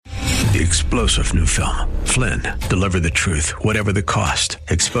the explosive new film, Flynn, deliver the truth, whatever the cost,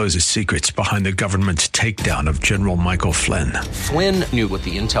 exposes secrets behind the government's takedown of General Michael Flynn. Flynn knew what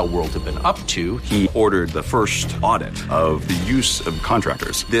the intel world had been up to. He ordered the first audit of the use of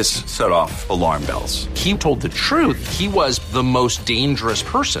contractors. This set off alarm bells. He told the truth. He was the most dangerous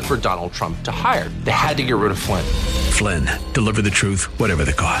person for Donald Trump to hire. They had to get rid of Flynn. Flynn, deliver the truth, whatever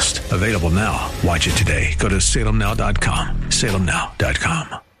the cost. Available now. Watch it today. Go to salemnow.com.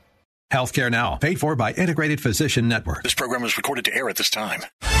 salemnow.com. Healthcare Now, paid for by Integrated Physician Network. This program is recorded to air at this time.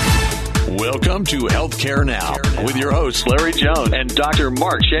 Welcome to Healthcare Now with your hosts, Larry Jones and Dr.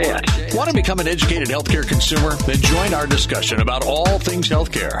 Mark Shayat. Want to become an educated healthcare consumer? Then join our discussion about all things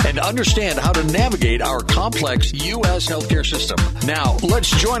healthcare and understand how to navigate our complex U.S. healthcare system. Now, let's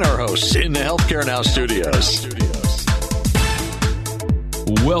join our hosts in the Healthcare Now studios.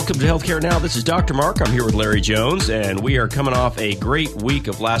 Welcome to Healthcare Now. This is Dr. Mark. I'm here with Larry Jones, and we are coming off a great week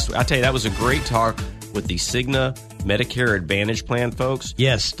of last week. I tell you, that was a great talk with the Cigna Medicare Advantage plan, folks.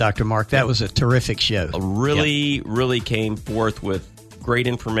 Yes, Dr. Mark, that was a terrific show. Really came forth with great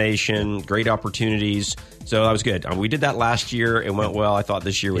information, great opportunities. So that was good. We did that last year. It went well. I thought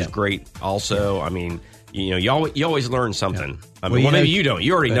this year was great also. I mean, you always learn something. I mean, maybe you don't.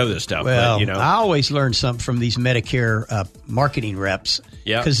 You already know this stuff. Well, but, I always learn something from these Medicare marketing reps.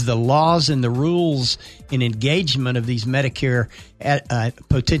 Yeah. Because the laws and the rules and engagement of these Medicare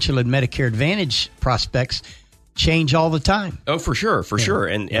potential and Medicare Advantage prospects change all the time. Oh, for sure.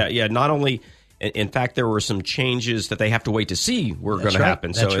 And not only. In fact, there were some changes that they have to wait to see were going to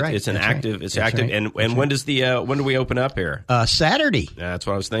happen. So it's active. It's active. And when does when do we open up here? Saturday. That's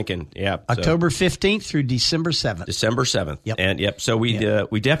what I was thinking. Yeah, October 15th through December 7th. December 7th. Yep. And so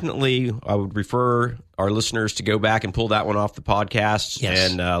we definitely, I would refer our listeners to go back and pull that one off the podcast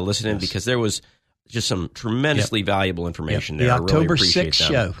and listen in because there was just some tremendously valuable information there. The October 6th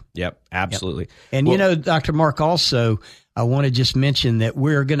show. Yep, absolutely. Yep. And Dr. Mark, also, I want to just mention that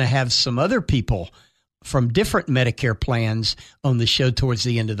we're going to have some other people from different Medicare plans on the show towards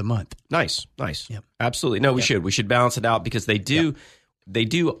the end of the month. Nice. Yep. Absolutely. No, we should. We should balance it out because they do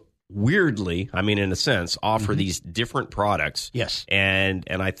weirdly, I mean, in a sense, offer these different products. Yes. And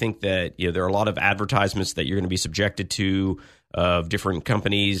I think that there are a lot of advertisements that you're going to be subjected to of different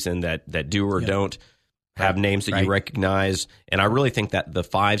companies and that do or don't have names that you recognize. And I really think that the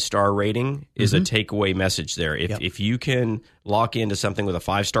 5-star rating is a takeaway message there. If you can lock into something with a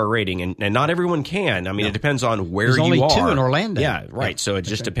 5-star rating, and not everyone can. I mean, it depends on where you are. There's only 2 in Orlando. Yeah, right. So it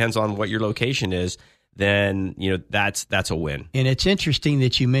just depends on what your location is. Then, that's a win. And it's interesting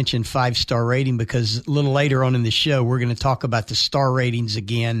that you mentioned 5-star rating because a little later on in the show, we're going to talk about the star ratings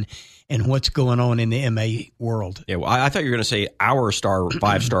again and what's going on in the MA world. Yeah, well, I thought you were going to say our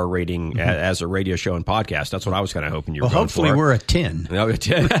 5-star rating as a radio show and podcast. That's what I was kind of hoping you were going for. Well, hopefully we're a 10. No, a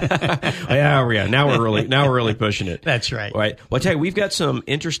 10. Yeah. Now we're really pushing it. That's right. Right. Well, I tell you, we've got some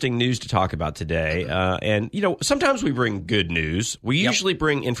interesting news to talk about today. And sometimes we bring good news. We usually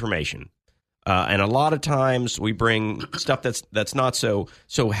bring information. And a lot of times we bring stuff that's not so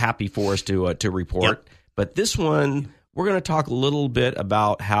happy for us to report. Yep. But this one, we're going to talk a little bit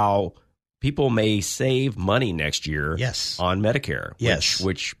about how people may save money next year on Medicare.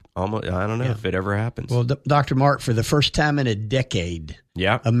 Which almost, I don't know if it ever happens. Well, Dr. Mark, for the first time in a decade,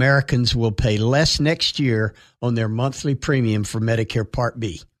 Americans will pay less next year on their monthly premium for Medicare Part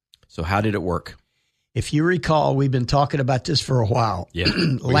B. So how did it work? If you recall, we've been talking about this for a while. Yeah,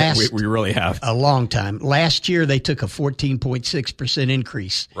 we really have. A long time. Last year, they took a 14.6%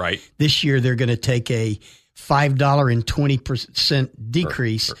 increase. Right. This year, they're going to take a $5.20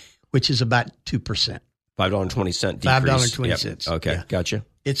 decrease, which is about 2%. $5.20 decrease. $5.20. Yep. Okay, gotcha.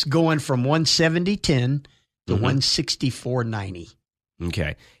 It's going from $170.10 to $164.90.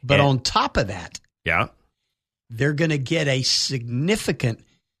 Okay. But on top of that, they're going to get a significant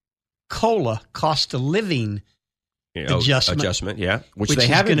COLA, cost of living adjustment, which they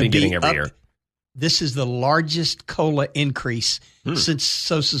haven't been getting every year. This is the largest COLA increase since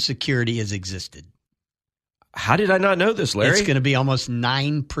Social Security has existed. How did I not know this, Larry? It's going to be almost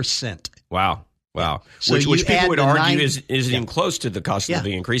 9%. Wow. So which people would argue isn't even close to the cost of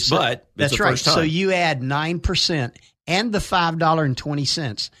living increase, but it's the first time. So you add 9% and the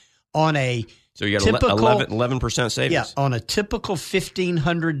 $5.20 on a So you got 11% savings. Yeah, on a typical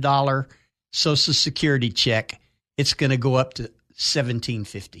 $1,500 Social Security check, it's going to go up to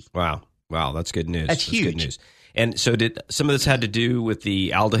 $1,750. Wow, that's good news. That's huge. Good news. And so did some of this had to do with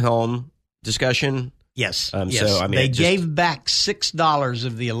the Aldahelm discussion? Yes. So they gave back $6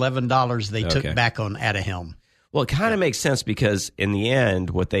 of the $11 they took back on Aduhelm. Well, it kind of makes sense because in the end,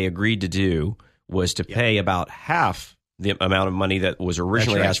 what they agreed to do was to pay about half the amount of money that was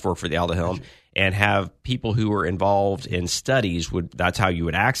originally asked for the Aduhelm, and have people who were involved in studies that's how you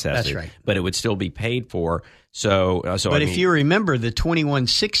would access it. Right. But it would still be paid for. So but if you remember the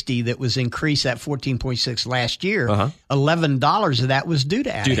 2160 that was increased at 14.6 last year, $11 of that was due to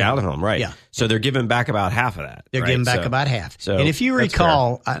Aduhelm. Due to Aduhelm, right? Yeah. So they're giving back about half of that. They're giving back about half. So and if you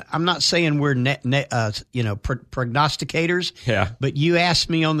recall, I'm not saying we're prognosticators. Yeah. But you asked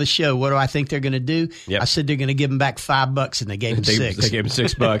me on the show, what do I think they're going to do? Yep. I said they're going to give them back $5, and they gave them $6. They gave them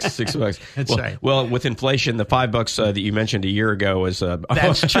 $6. $6. That's right. Well, with inflation, the $5 that you mentioned a year ago was.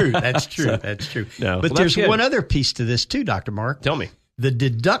 That's true. That's true. That's true. No, but there's one other piece to this too, Dr. Mark. Tell me. The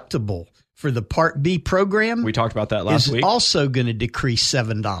deductible for the Part B program. We talked about that last week. Is also going to decrease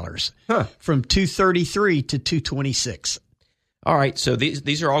 $7 from $233 to $226. All right. So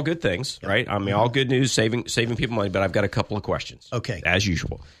these are all good things, right? I mean, all good news, saving people money. But I've got a couple of questions. Okay. As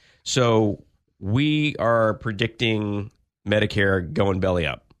usual. So we are predicting Medicare going belly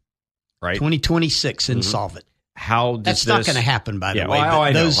up, right? 2026 insolvent. How does That's not going to happen, by the way.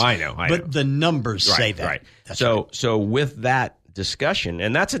 I know. But the numbers say that. Right. That's so with that discussion,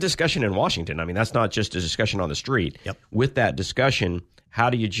 and that's a discussion in Washington. I mean, that's not just a discussion on the street. Yep. With that discussion, how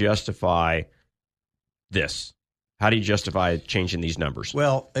do you justify this? How do you justify changing these numbers?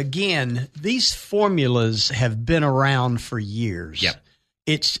 Well, again, these formulas have been around for years. Yep.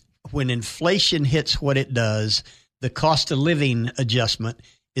 It's when inflation hits what it does, the cost of living adjustment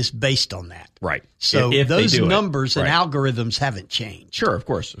is based on that. Right. So if those they do numbers it. and algorithms haven't changed. Sure, of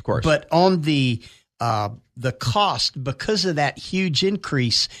course. But on the cost, because of that huge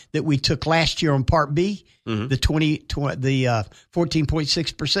increase that we took last year on Part B, the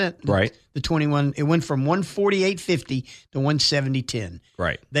 14.6%, right? The 21, it went from 148.50 to 170.10.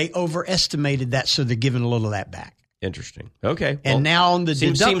 Right. They overestimated that, so they're giving a little of that back. Interesting. Okay. And now on the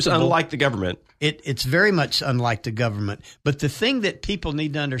deductible, seems unlike the government. It's very much unlike the government. But the thing that people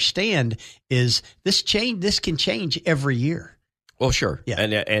need to understand is this can change every year. Well, sure.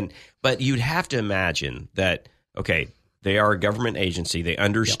 Yeah. But you'd have to imagine that, okay, they are a government agency. They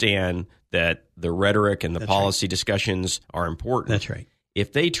understand that the rhetoric and the policy discussions are important. That's right.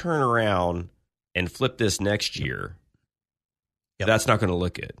 If they turn around and flip this next year, that's not going to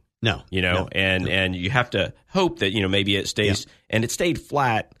look good. No. And you have to hope that, maybe it stays, and it stayed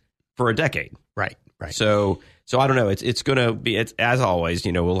flat for a decade. Right. So I don't know. It's going to be, it's as always,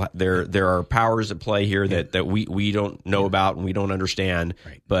 there are powers at play here that we don't know about and we don't understand.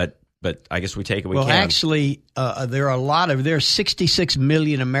 Right. But I guess we take what we can. Well, actually, there are 66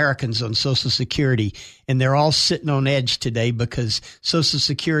 million Americans on Social Security, and they're all sitting on edge today because Social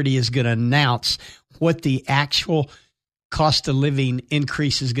Security is going to announce what the actual cost of living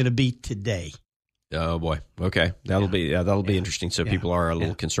increase is going to be today. Oh boy. Okay. That'll be interesting. So people are a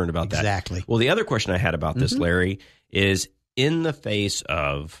little concerned about that. Exactly. Well, the other question I had about this, Larry, is in the face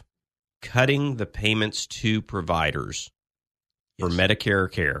of cutting the payments to providers for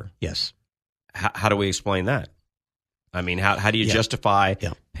Medicare care. Yes. How do we explain that? I mean, how do you justify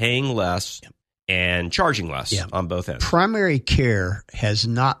paying less and charging less on both ends? Primary care has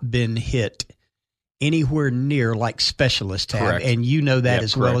not been hit anywhere near like specialists have, Correct. and you know that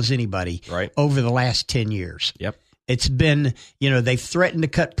as well correct. as anybody, right. over the last 10 years. Yep. It's been, they've threatened to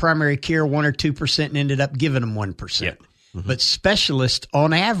cut primary care 1 or 2% and ended up giving them 1%. Yep. Mm-hmm. But specialists,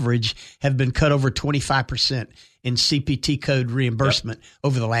 on average, have been cut over 25% in CPT code reimbursement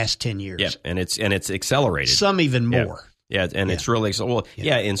over the last 10 years. Yep. And it's accelerated. Some even more. Yeah, and it's really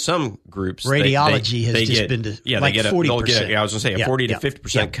in some groups, radiology has just been to like 40%. I was going to say a 40 to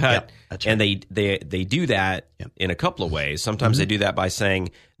 50% cut, that's and right. they do that in a couple of ways. Sometimes they do that by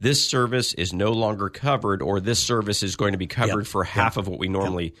saying this service is no longer covered, or this service is going to be covered for half of what we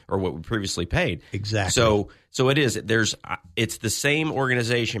normally or what we previously paid. Exactly. So it is. It's the same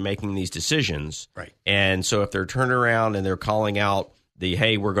organization making these decisions, right? And so if they're turning around and they're calling out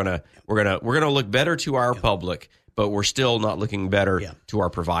hey, we're gonna look better to our public, but we're still not looking better to our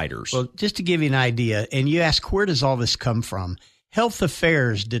providers. Well, just to give you an idea, and you ask, where does all this come from? Health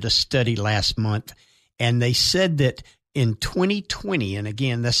Affairs did a study last month, and they said that in 2020, and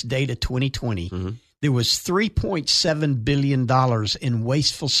again, that's data 2020, there was $3.7 billion in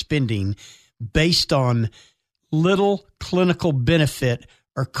wasteful spending based on little clinical benefit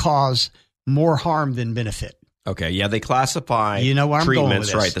or cause more harm than benefit. Okay, they classify where I'm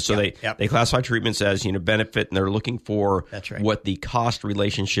treatments, going with right? this. So they classify treatments as benefit, and they're looking for what the cost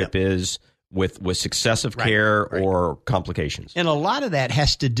relationship is with successive care or complications. And a lot of that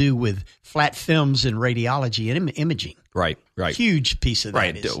has to do with flat films and radiology and imaging. Right. Huge piece of that.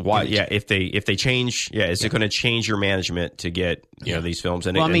 Right. Is Why? imaging. Yeah. If they change, is it going to change your management to get these films?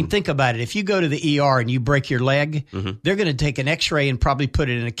 And think about it. If you go to the ER and you break your leg, they're going to take an X-ray and probably put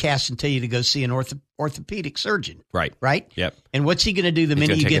it in a cast and tell you to go see an orthopedic surgeon. Right. Yep. And what's he going to do the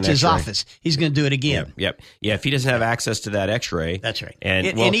minute you get to his office? He's going to do it again. Yep. Yeah. If he doesn't have access to that X-ray, that's right. And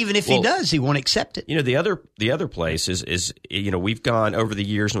even if he does, he won't accept it. The other place is we've gone over the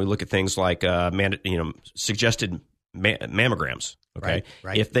years and we look at things like suggested mammograms. Okay.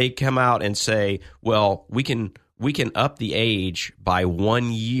 Right. If they come out and say, well, we can up the age by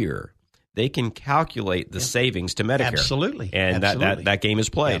 1 year, they can calculate the savings to Medicare. Absolutely. And that game is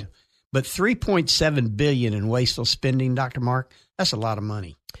played. Yeah. But $3.7 billion in wasteful spending, Dr. Mark, that's a lot of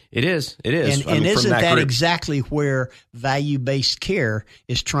money. It is. And isn't that exactly where value-based care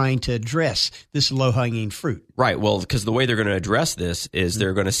is trying to address this low-hanging fruit? Right. Well, because the way they're going to address this is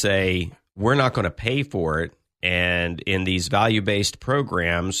they're going to say, we're not going to pay for it. And in these value-based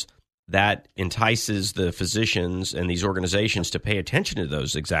programs, that entices the physicians and these organizations to pay attention to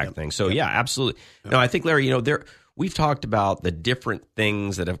those exact things. So, absolutely. No, I think, Larry, we've talked about the different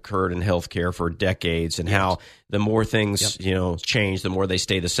things that have occurred in healthcare for decades and how the more things, change, the more they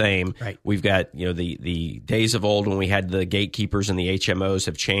stay the same. Right. We've got, the days of old when we had the gatekeepers and the HMOs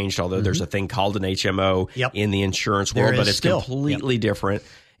have changed, although there's a thing called an HMO in the insurance world, but it's completely different.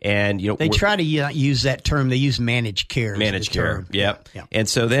 And they try to use that term. They use managed care. Managed care, yep. And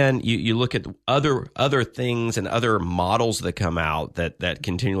so then you look at other things and other models that come out that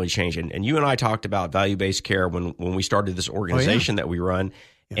continually change. And you and I talked about value-based care when we started this organization that we run,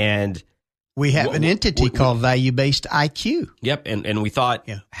 and we have an entity called Value-Based IQ. Yep, and we thought,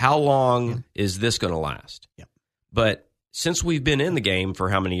 how long is this going to last? Yep. But since we've been in the game for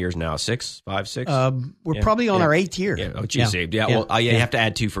how many years now? 6? We're probably on our 8th year. Yeah. Oh, geez, yeah. Well, you have to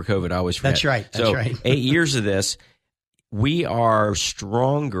add 2 for COVID. I always forget. That's right. So 8 years of this, we are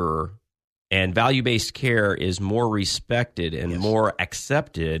stronger, and value-based care is more respected and more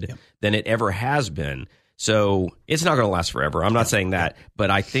accepted than it ever has been. So it's not going to last forever. I'm not saying that,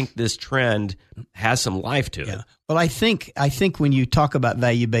 but I think this trend has some life to it. Well, I think when you talk about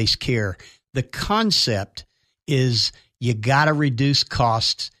value-based care, the concept is you got to reduce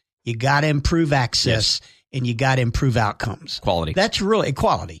costs, you got to improve access, and you got to improve outcomes. Quality. That's really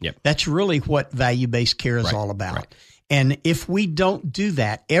quality. Yep. That's really what value-based care is all about. Right. And if we don't do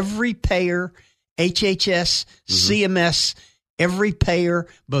that, every payer, HHS, CMS, every payer,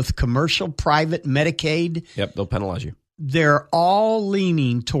 both commercial, private, Medicaid, they'll penalize you. They're all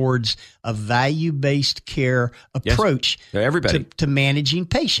leaning towards a value-based care approach to managing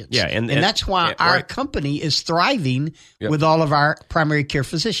patients. Yeah, and that's why our company is thriving with all of our primary care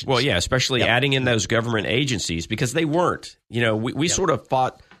physicians. Well, especially adding in those government agencies, because they weren't. We sort of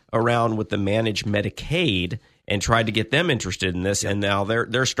fought around with the managed Medicaid and tried to get them interested in this, and now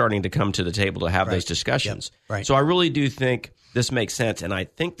they're starting to come to the table to have those discussions. Right. So I really do think this makes sense, and I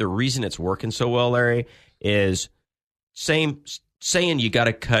think the reason it's working so well, Larry, is saying you got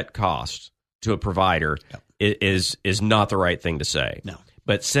to cut costs to a provider is not the right thing to say. No.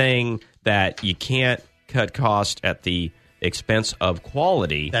 But saying that you can't cut costs at the expense of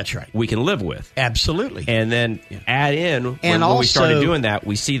quality, that's right, we can live with. Absolutely. And then add in, when we started doing that,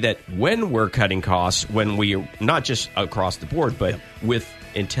 we see that when we're cutting costs, when we, not just across the board, but with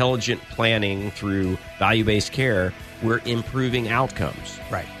intelligent planning through value-based care, we're improving outcomes.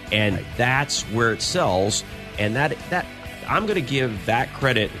 Right. And that's where it sells. And that I'm going to give that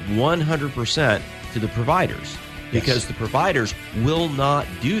credit 100% to the providers, because the providers will not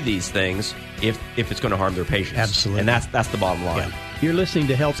do these things if it's going to harm their patients. Absolutely. And that's the bottom line. Yeah. You're listening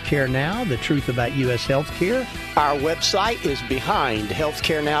to Healthcare Now, the truth about U.S. healthcare. Our website is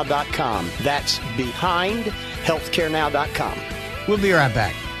behindhealthcarenow.com. That's behindhealthcarenow.com. We'll be right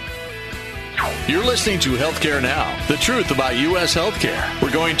back. You're listening to Healthcare Now, the truth about U.S. healthcare.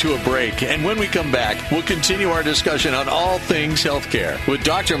 We're going to a break, and when we come back, we'll continue our discussion on all things healthcare with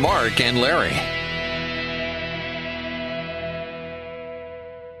Dr. Mark and Larry.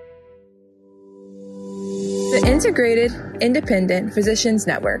 The Integrated Independent Physicians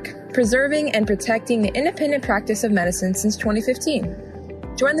Network, preserving and protecting the independent practice of medicine since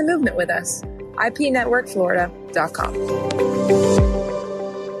 2015. Join the movement with us. IPNetworkFlorida.com.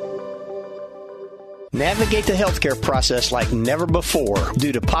 Navigate the healthcare process like never before.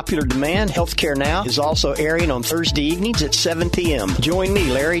 Due to popular demand, Healthcare Now is also airing on Thursday evenings at 7 p.m. Join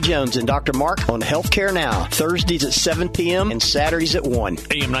me, Larry Jones, and Dr. Mark on Healthcare Now, Thursdays at 7 p.m. and Saturdays at 1.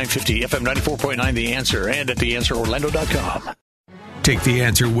 AM 950, FM 94.9, The Answer, and at TheAnswerOrlando.com. Take The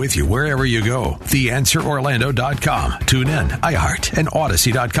Answer with you wherever you go. TheAnswerOrlando.com. Tune in, iHeart, and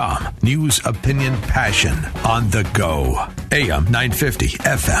Odyssey.com. News, opinion, passion on the go. AM 950,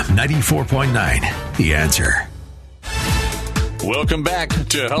 FM 94.9. The Answer. Welcome back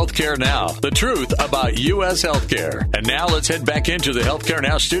to Healthcare Now, the truth about U.S. healthcare. And now let's head back into the Healthcare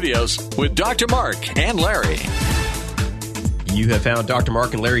Now studios with Dr. Mark and Larry. You have found Dr.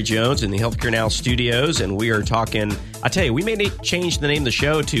 Mark and Larry Jones in the Healthcare Now studios, and we are talking. I tell you, we may need to change the name of the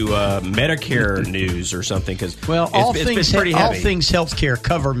show to Medicare News or something because all things healthcare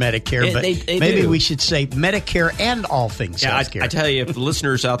cover Medicare, but maybe do. We should say Medicare and all things healthcare. I tell you, if the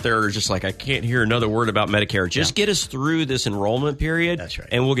listeners out there are just like, I can't hear another word about Medicare, just get us through this enrollment period. That's right.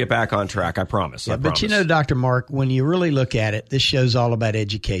 And we'll get back on track. I promise. Yeah, but you know, Dr. Mark, when you really look at it, this show's all about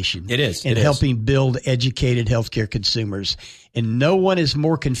education. It is. And helping build educated healthcare consumers. And no one is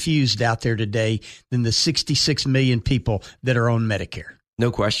more confused out there today than the 66 million people that are on Medicare.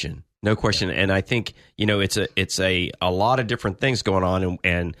 No question. No question. Yeah. And I think, you know, it's a lot of different things going on.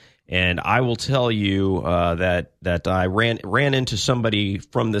 And I will tell you that I ran into somebody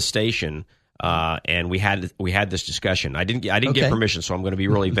from the station and we had this discussion. I didn't get permission, so I'm going to be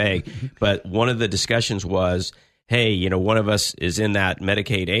really vague. But one of the discussions was, hey, you know, one of us is in that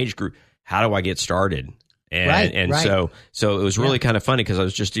Medicaid age group. How do I get started? And so it was really kind of funny because I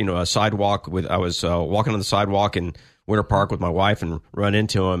was just, you know, I was walking on the sidewalk in Winter Park with my wife and run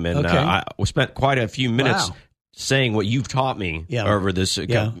into him. And I spent quite a few minutes saying what you've taught me over these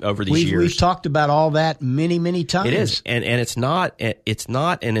years. We've talked about all that many, many times. It is. And it's not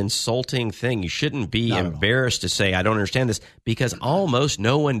an insulting thing. You shouldn't be embarrassed to say, I don't understand this, because almost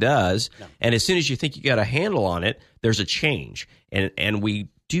no one does. No. And as soon as you think you got a handle on it, there's a change. And we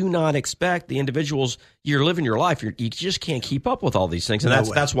do not expect the individuals. You're living your life. You just can't keep up with all these things, and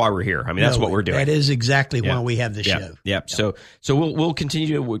that's why we're here. I mean, that's what we're doing. That is exactly why we have the show. Yep. So we'll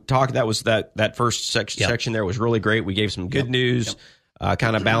continue to talk. That was that first section there was really great. We gave some good news,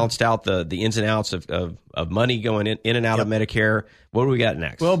 kind of balanced out the ins and outs of money going in and out of Medicare. What do we got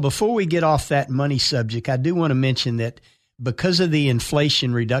next? Well, before we get off that money subject, I do want to mention that because of the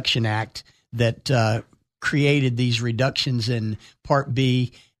Inflation Reduction Act that created these reductions in Part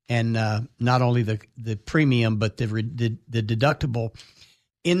B and not only the premium but the deductible.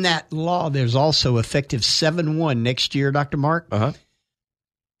 In that law, there's also effective 7/1 next year, Dr. Mark.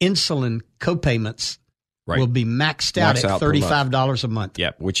 Insulin copayments will be maxed out at $35 a month.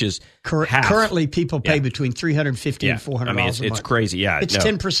 Yeah, which is currently people pay between $350 and $400 a month. It's crazy. Yeah, it's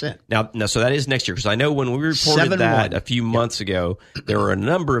 10%. Now, so that is next year because I know when we reported that a few months ago, there were a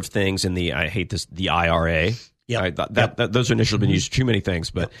number of things in the IRA. Those have initially been used for too many things,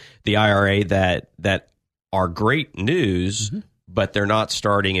 but the IRA that are great news, but they're not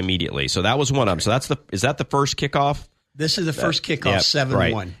starting immediately. So that was one of them. So is that the first kickoff? This is the first kickoff, 7/1.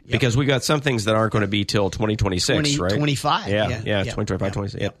 Right. Because we got some things that aren't going to be till 2026, right? 2025. Yeah, 2025,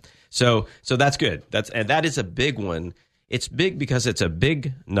 26. Yep. So that's good. That is a big one. It's big because it's a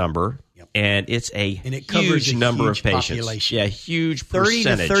big number, and it's it huge number of patients. Population. Yeah, huge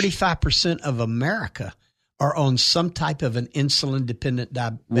percentage. 30 to 35% of America are on some type of an insulin-dependent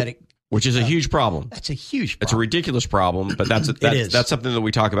diabetic. Which is a huge problem. That's a huge problem. It's a ridiculous problem, but that's something that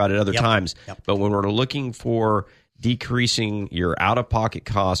we talk about at other times. But when we're looking for decreasing your out-of-pocket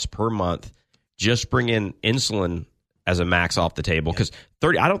costs per month, just bring in insulin as a max off the table. Because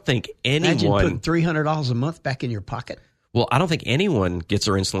I don't think anyone... Imagine putting $300 a month back in your pocket. Well, I don't think anyone gets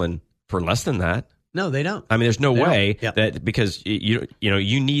their insulin for less than that. No, they don't. I mean, there's no way that because you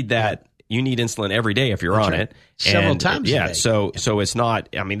need that. You need insulin every day if you're on it. Several times a day. So it's not,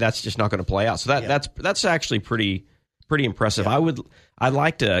 I mean, that's just not going to play out. So that's actually pretty impressive. Yeah. I'd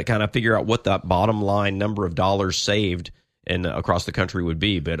like to kind of figure out what that bottom line number of dollars saved across the country would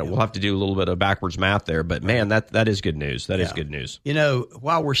be, but we'll have to do a little bit of backwards math there. But man, that is good news. That is good news. You know,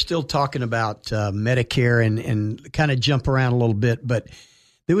 while we're still talking about Medicare and kind of jump around a little bit, but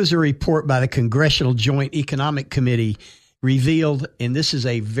there was a report by the Congressional Joint Economic Committee revealed, and this is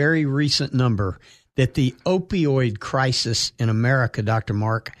a very recent number, that the opioid crisis in America, Dr.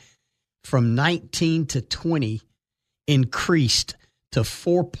 Mark, from 19 to 20 increased to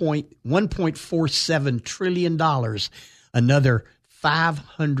 $1.47 trillion, another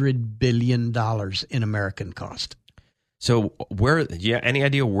 $500 billion in American cost. So any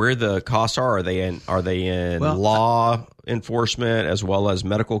idea where the costs are? Are they in law enforcement as well as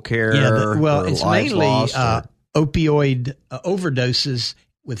medical care? Yeah, it's mainly opioid overdoses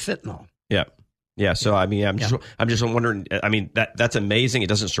with fentanyl. Yeah. Yeah. So, I mean, I'm just wondering, I mean, that's amazing. It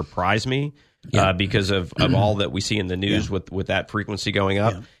doesn't surprise me because of all that we see in the news with that frequency going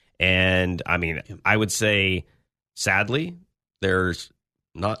up. Yeah. And I mean, I would say, sadly, there's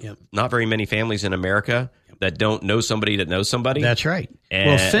not very many families in America that don't know somebody that knows somebody. That's right.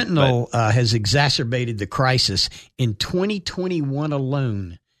 Fentanyl has exacerbated the crisis. In 2021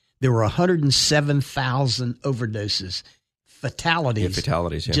 alone, there were 107,000 overdoses,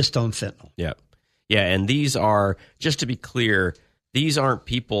 fatalities just on fentanyl. Yeah. Yeah, and these are, just to be clear, these aren't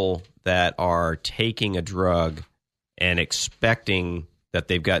people that are taking a drug and expecting that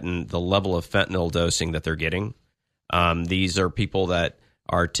they've gotten the level of fentanyl dosing that they're getting. These are people that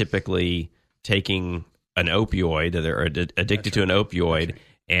are typically taking an opioid, that are addicted to an opioid,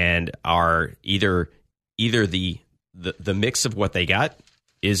 and are either the mix of what they got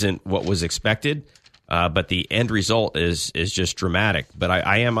isn't what was expected, but the end result is just dramatic. But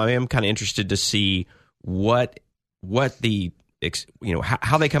I am kind of interested to see what the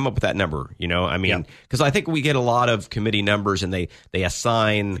how they come up with that number. I mean, because I think we get a lot of committee numbers and they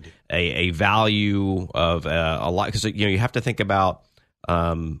assign a value of a lot, because you have to think about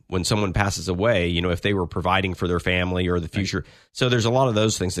when someone passes away, if they were providing for their family or the future. Right. So there's a lot of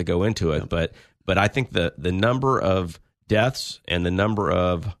those things that go into it. But I think the number of deaths and the number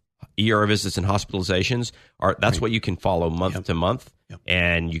of ER visits and hospitalizations that's what you can follow month to month,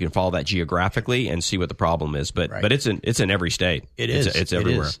 and you can follow that geographically and see what the problem is. But it's in every state. It's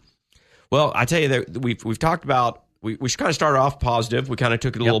everywhere. Well, I tell you that we've talked about we kind of started off positive. We kind of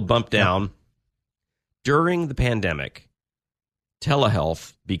took it a little bump down during the pandemic.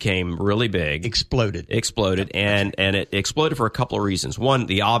 Telehealth became really big. Exploded. And it exploded for a couple of reasons. One,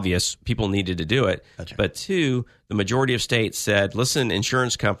 the obvious, people needed to do it. That's right. But two, the majority of states said, listen,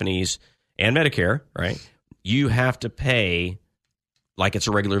 insurance companies and Medicare, right, you have to pay like it's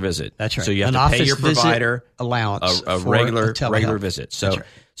a regular visit. That's right. So you have to pay your provider allowance a regular visit.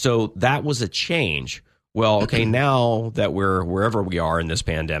 So that was a change. Well, okay, now that we're wherever we are in this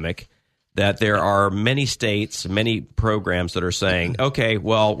pandemic, that there are many states, many programs that are saying, okay,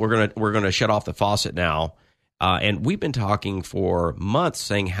 well, we're gonna shut off the faucet now, and we've been talking for months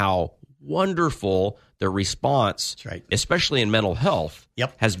saying how wonderful the response, especially in mental health,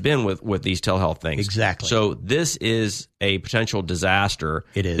 has been with these telehealth things. Exactly. So this is a potential disaster.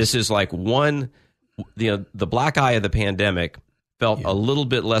 It is. This is like the black eye of the pandemic felt a little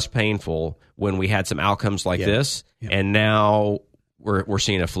bit less painful when we had some outcomes like this, and now we're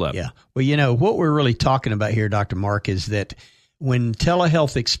seeing a flip. Yeah. Well, what we're really talking about here, Dr. Mark, is that when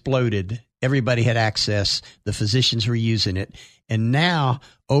telehealth exploded, everybody had access. The physicians were using it. And now,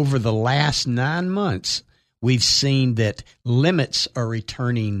 over the last 9 months, we've seen that limits are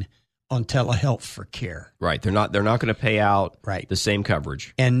returning on telehealth for care. Right. They're not going to pay out the same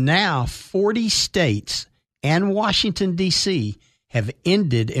coverage. And now 40 states and Washington, D.C. have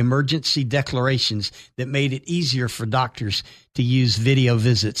ended emergency declarations that made it easier for doctors to use video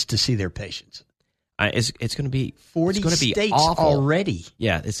visits to see their patients. It's going to be 40 states already.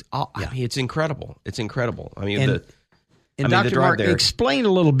 Yeah, I mean, it's incredible. It's incredible. I mean, Dr. Mark, explain a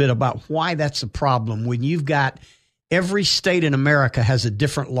little bit about why that's a problem when you've got every state in America has a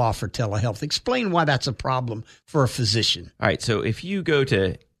different law for telehealth. Explain why that's a problem for a physician. All right, so if you go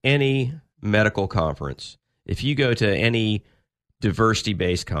to any medical conference, if you go to any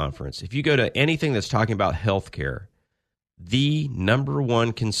diversity-based conference, if you go to anything that's talking about healthcare, the number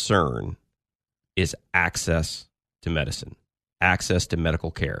one concern is access to medicine, access to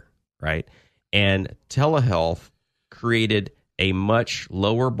medical care, right? And telehealth created a much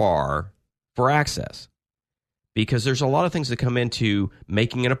lower bar for access because there's a lot of things that come into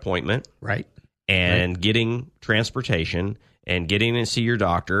making an appointment, and getting transportation and getting in to see your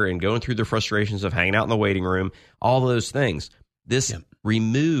doctor and going through the frustrations of hanging out in the waiting room, all those things. This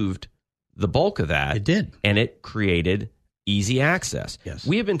removed the bulk of that. It did. And it created easy access. Yes.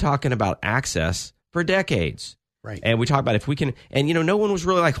 We have been talking about access for decades. Right. And we talk about if we can, and no one was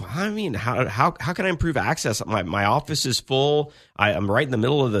really like, well, I mean, how can I improve access? My office is full. I'm right in the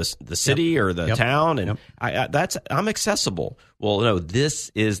middle of the city or the town, and I'm accessible. Well, no,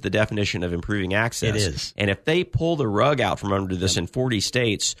 this is the definition of improving access. It is. And if they pull the rug out from under this in 40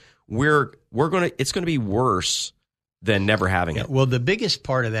 states, it's gonna be worse than never having it. Well, the biggest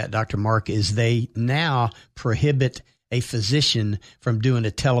part of that, Dr. Mark, is they now prohibit a physician from doing a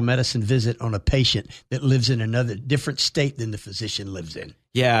telemedicine visit on a patient that lives in another different state than the physician lives in.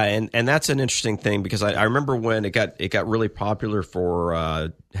 Yeah, and that's an interesting thing because I remember when it got really popular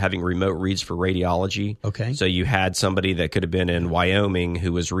for having remote reads for radiology. Okay. So you had somebody that could have been in Wyoming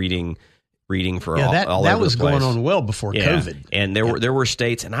who was reading for all that over was the place. Going on well before COVID. And there were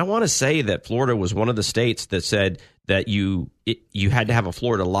states, and I want to say that Florida was one of the states that said that you had to have a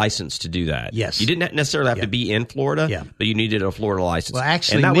Florida license to do that. Yes. You didn't necessarily have to be in Florida, but you needed a Florida license. Well,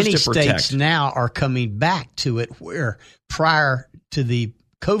 actually, many states now are coming back to it where prior to the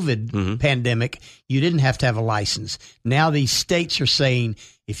COVID pandemic, you didn't have to have a license. Now these states are saying,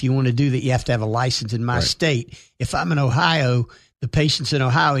 if you want to do that, you have to have a license in my state. If I'm in Ohio, the patient's in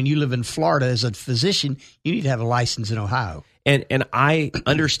Ohio, and you live in Florida as a physician, you need to have a license in Ohio. And I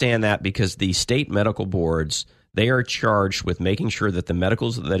understand that because the state medical boards, they are charged with making sure that the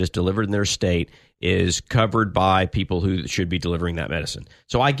medicals that is delivered in their state is covered by people who should be delivering that medicine.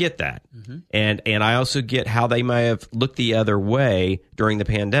 So I get that. And I also get how they may have looked the other way during the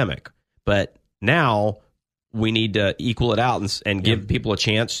pandemic. But now we need to equal it out and give people a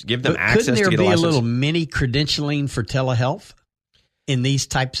chance, give them access to get a license. Couldn't there be a little mini credentialing for telehealth in these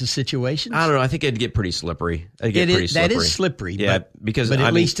types of situations? I don't know. I think it'd get pretty slippery. That is slippery. Yeah, but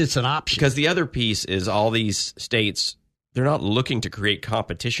at least it's an option. Because the other piece is all these states, they're not looking to create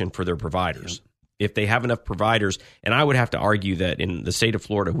competition for their providers. If they have enough providers, and I would have to argue that in the state of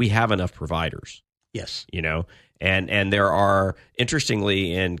Florida, we have enough providers. Yes. And there are,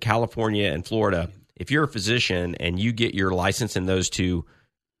 interestingly, in California and Florida, if you're a physician and you get your license in those two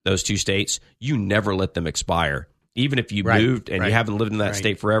states, you never let them expire. Even if you moved and you haven't lived in that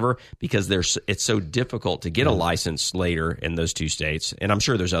state forever, because it's so difficult to get a license later in those two states. And I'm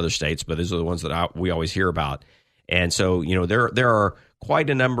sure there's other states, but those are the ones that we always hear about. And so, there are quite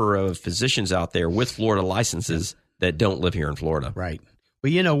a number of physicians out there with Florida licenses that don't live here in Florida. Right.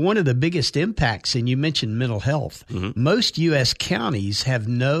 Well, one of the biggest impacts, and you mentioned mental health, most U.S. counties have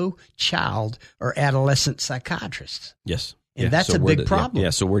no child or adolescent psychiatrists. Yes. And that's a big problem.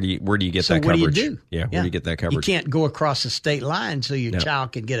 So where do you get that coverage? What do you do? Yeah, where do you get that coverage? You can't go across the state line so your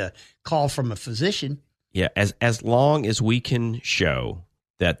child can get a call from a physician. Yeah, as long as we can show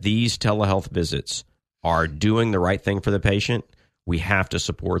that these telehealth visits are doing the right thing for the patient, we have to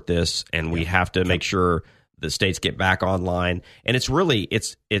support this, and we have to make sure the states get back online. And it's really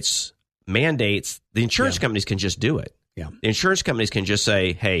it's mandates. The insurance companies can just do it. Yeah, the insurance companies can just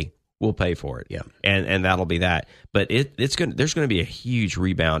say, "Hey, we'll pay for it." Yeah, and that'll be that. But there's going to be a huge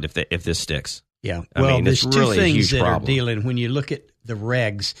rebound if this sticks. Yeah. There's really two things that problem. are dealing. When you look at the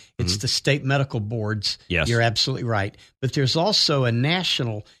regs, it's the state medical boards. Yes. You're absolutely right. But there's also a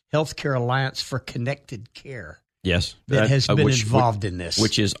National Healthcare Alliance for Connected Care. Yes, that has been involved in this,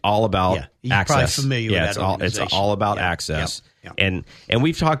 which is all about you're access. Probably familiar with that organization. It's all about access. Yeah. And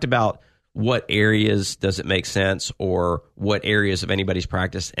we've talked about what areas does it make sense, or what areas of anybody's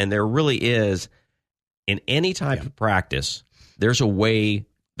practice, and there really is in any type of practice. There's a way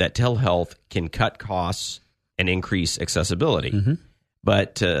that telehealth can cut costs and increase accessibility,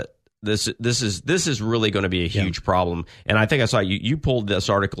 but this is really going to be a huge problem. And I think I saw you pulled this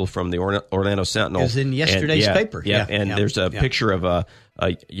article from the Orlando Sentinel. It was in yesterday's paper. There's a picture of a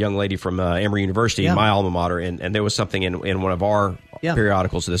young lady from Emory University, my alma mater, and there was something in one of our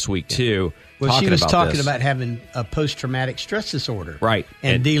periodicals this week too. Well, she was talking about having a post-traumatic stress disorder, right,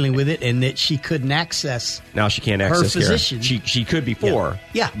 and dealing with it, and that she couldn't access. Now she can't access her physician. Care. She could before,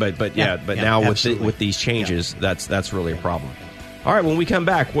 but now with these changes, that's really a problem. All right, when we come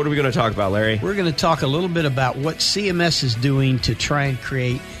back, what are we going to talk about, Larry? We're going to talk a little bit about what CMS is doing to try and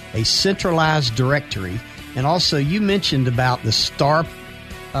create a centralized directory, and also you mentioned about the star.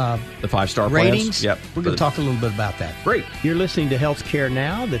 The 5-star ratings. Plans. Yep. We're going to talk a little bit about that. Great. You're listening to Healthcare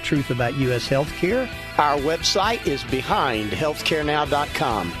Now, the truth about U.S. healthcare. Our website is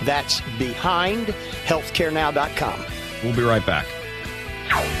behindhealthcarenow.com. That's behindhealthcarenow.com. We'll be right back.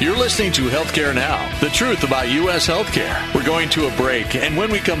 You're listening to Healthcare Now, the truth about U.S. healthcare. We're going to a break, and when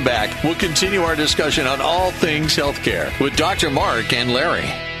we come back, we'll continue our discussion on all things healthcare with Dr. Mark and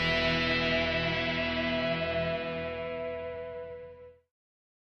Larry.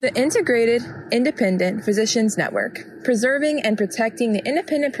 The Integrated Independent Physicians Network, preserving and protecting the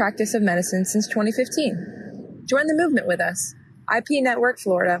independent practice of medicine since 2015. Join the movement with us.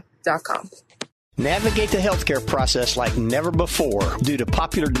 IPNetworkFlorida.com. Navigate the healthcare process like never before. Due to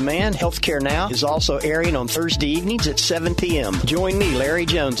popular demand, Healthcare Now is also airing on Thursday evenings at 7 p.m. Join me, Larry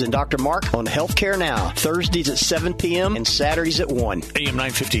Jones, and Dr. Mark on Healthcare Now, Thursdays at 7 p.m. and Saturdays at 1. AM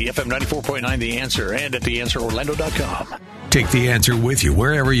 950, FM 94.9, The Answer, and at TheAnswerOrlando.com. Take The Answer with you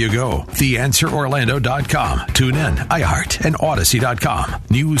wherever you go. TheAnswerOrlando.com. Tune in, iHeart, and Odyssey.com.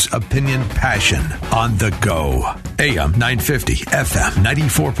 News, opinion, passion on the go. AM 950, FM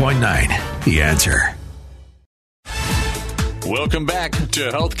 94.9. The Answer. Welcome back to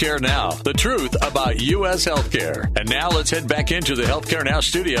Healthcare Now, the truth about U.S. healthcare. And now let's head back into the Healthcare Now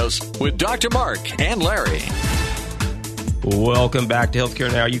studios with Dr. Mark and Larry. Welcome back to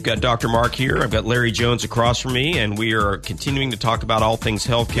Healthcare Now. You've got Dr. Mark here. I've got Larry Jones across from me, and we are continuing to talk about all things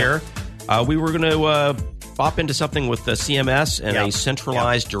healthcare. We were going to pop into something with the CMS and a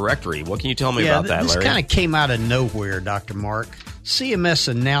centralized directory. What can you tell me about that, Larry? This kind of came out of nowhere, Dr. Mark. CMS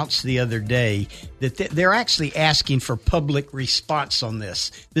announced the other day that they're actually asking for public response on this.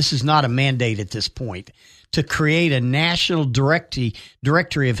 This is not a mandate at this point, to create a national directory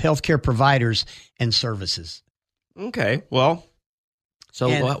of healthcare providers and services. Okay, well, so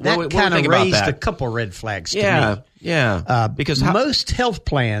that kind of raised a couple red flags to me. Yeah, because most health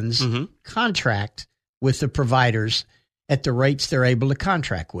plans contract with the providers at the rates they're able to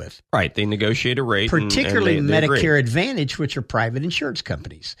contract with. Right, they negotiate a rate. Particularly and they Medicare agree. Advantage, which are private insurance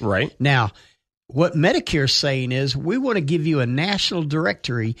companies. Right. Now, what Medicare's saying is we want to give you a national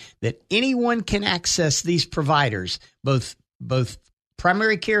directory that anyone can access these providers, both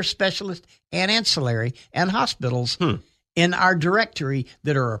primary care specialists and ancillary and hospitals in our directory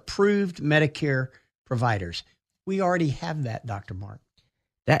that are approved Medicare providers. We already have that, Dr. Mark.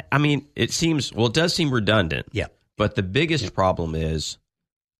 It does seem redundant. Yeah. But the biggest problem is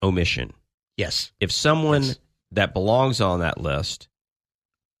omission. Yes. If someone that belongs on that list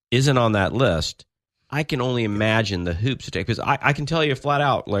isn't on that list, I can only imagine the hoops to take. Because I can tell you flat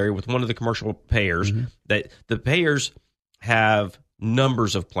out, Larry, with one of the commercial payers, that the payers have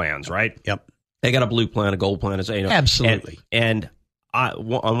numbers of plans, right? Yep. They got a blue plan, a gold plan, absolutely. And on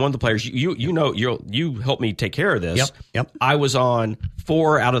one of the players, you helped me take care of this. Yep. I was on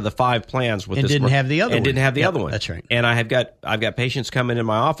 4 out of the 5 plans with and this didn't have the other one. Didn't have the other one. That's right. And I've got patients coming in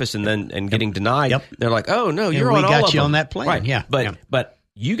my office and getting denied. Yep. They're like, "Oh no, you're on all of them." We got you on that plan. Right. Yeah. But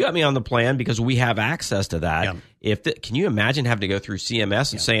you got me on the plan because we have access to that. Yeah. Can you imagine having to go through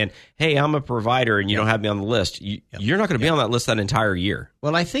CMS and saying, "Hey, I'm a provider and you don't have me on the list." You're not going to be on that list that entire year.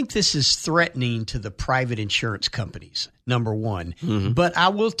 Well, I think this is threatening to the private insurance companies, number one. But I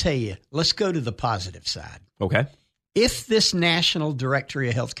will tell you, let's go to the positive side. Okay. If this national directory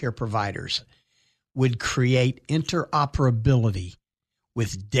of healthcare providers would create interoperability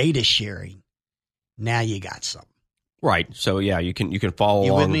with data sharing, now you got something. Right. So you can follow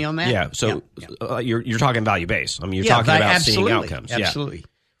you along. with me on that? Yeah. So you're talking value based. I mean, you're talking about seeing outcomes. Absolutely.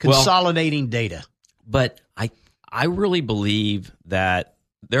 Consolidating data. But I really believe that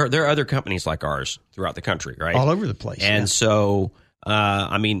there are other companies like ours throughout the country, right? All over the place. And so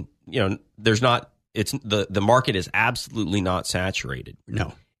there's not. It's the market is absolutely not saturated.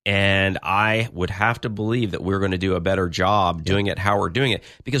 No. And I would have to believe that we're going to do a better job doing it how we're doing it.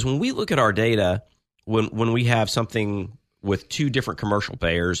 Because when we look at our data, when we have something with 2 different commercial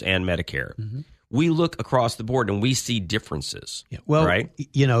payers and Medicare, we look across the board and we see differences. Yeah. Well, right?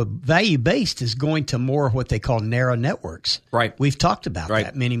 Value-based is going to more what they call narrow networks. Right. We've talked about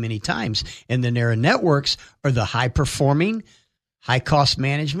that many, many times. And the narrow networks are the high-performing, high-cost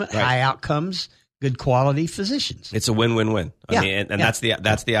management, high outcomes, good quality physicians. It's a win-win-win. I mean, that's the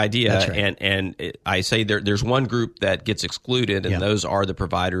idea. That's right. And I say there's one group that gets excluded, and those are the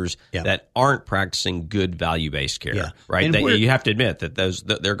providers that aren't practicing good value-based care. Yeah. Right. You have to admit that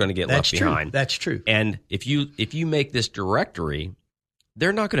they're going to get left behind. That's true. And if you make this directory,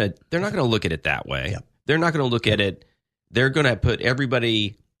 they're not going to look at it that way. Yep. They're not going to look at it. They're going to put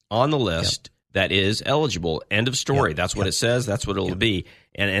everybody on the list that is eligible. End of story. That's what it says. That's what it'll be.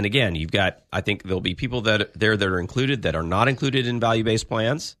 And again, I think there'll be people that are included that are not included in value-based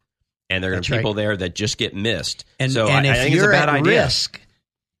plans, and there are people there that just get missed. And so and I if think you're it's a bad at idea. risk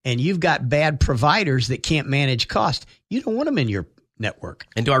and you've got bad providers that can't manage cost, you don't want them in your network.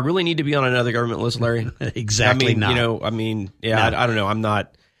 And do I really need to be on another government list, Larry? Exactly not. I don't know. I'm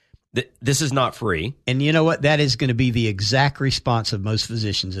not. This is not free. And you know what? That is going to be the exact response of most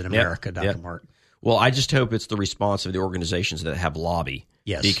physicians in America, Dr. Mark. Well, I just hope it's the response of the organizations that have lobby.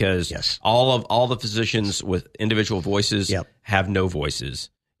 Yes. Because all the physicians with individual voices have no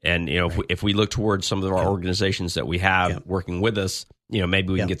voices. And if we look towards some of our organizations that we have working with us,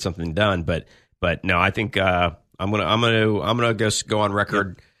 maybe we can get something done. But no, I think I'm gonna go on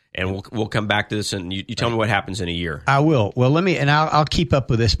record. And we'll come back to this, and you tell me what happens in a year. I will. Well, I'll keep up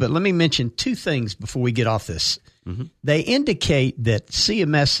with this, but let me mention 2 things before we get off this. They indicate that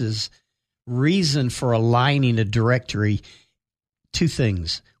CMS's reason for aligning a directory, 2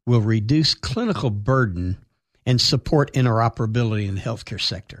 things: will reduce clinical burden and support interoperability in the healthcare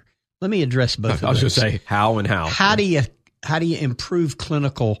sector. Let me address both of those. I was going to say how and how. How do you improve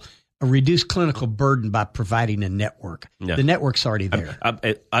reduce clinical burden by providing a network? Yeah. The network's already there.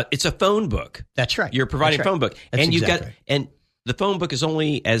 It's a phone book. That's right. You're providing a phone book, That's and you've exactly got the phone book is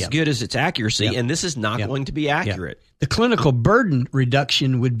only as good as its accuracy, and this is not going to be accurate. The clinical burden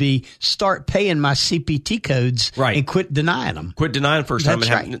reduction would be start paying my CPT codes and quit denying them. Quit denying first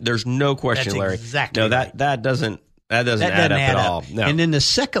time. There's no question, That's Larry. Exactly. No, that doesn't add up at all. No. And then the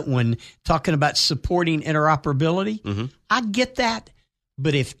second one, talking about supporting interoperability, I get that.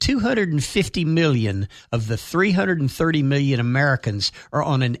 But if 250 million of the 330 million Americans are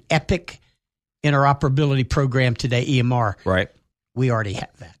on an Epic interoperability program today, EMR, right? We already have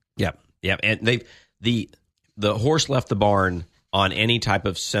that. Yep. And the horse left the barn on any type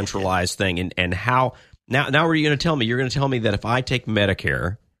of centralized thing. And how now are you going to tell me? You're going to tell me that if I take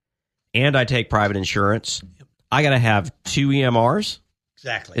Medicare and I take private insurance, I got to have 2 EMRs?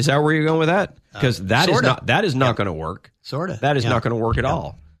 Exactly. Is that where you're going with that? Because that is not going to work. Sort of. That is not going to work at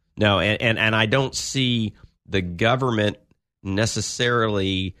all. No, and I don't see the government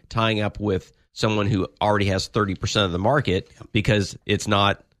necessarily tying up with someone who already has 30% of the market because it's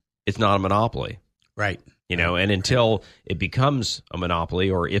not a monopoly. Right. And until it becomes a monopoly,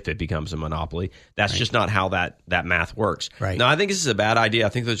 or if it becomes a monopoly, that's just not how that math works. Right. Now, I think this is a bad idea. I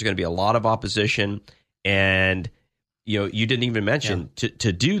think there's going to be a lot of opposition, and you didn't even mention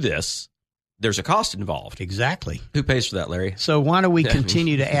to do this, there's a cost involved. Exactly. Who pays for that, Larry? So why don't we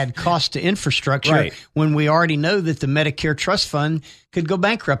continue to add cost to infrastructure when we already know that the Medicare Trust Fund could go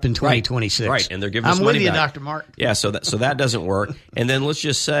bankrupt in 2026? Right, and they're giving us money I'm with you, back. Dr. Mark. Yeah, so that doesn't work. And then let's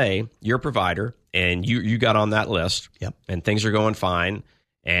just say you're a provider, and you got on that list, and things are going fine,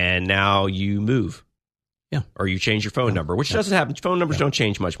 and now you move. Yeah. Or you change your phone number, which doesn't happen. Phone numbers don't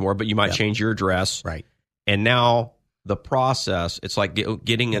change much more, but you might change your address. Right. And now the process, it's like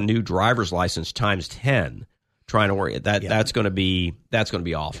getting a new driver's license times 10, trying to worry that's going to be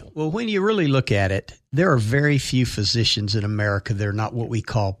awful. Well, when you really look at it, there are very few physicians in America that are not what we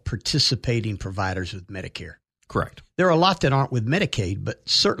call participating providers with Medicare. Correct. There are a lot that aren't with Medicaid, but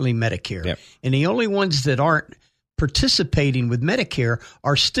certainly Medicare. Yep. And the only ones that aren't participating with Medicare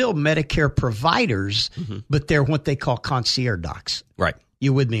are still Medicare providers, but they're what they call concierge docs. Right.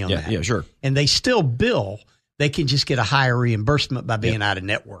 You with me on that? Yeah, sure. And they still bill. They can just get a higher reimbursement by being out of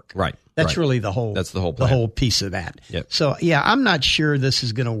network. Right. That's really the whole. That's the whole plan. The whole piece of that. Yep. So I'm not sure this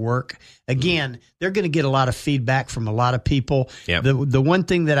is going to work. Again, they're going to get a lot of feedback from a lot of people. Yep. The one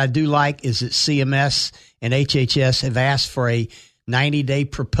thing that I do like is that CMS and HHS have asked for a 90-day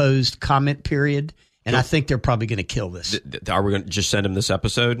proposed comment period. And I think they're probably going to kill this. Are we going to just send them this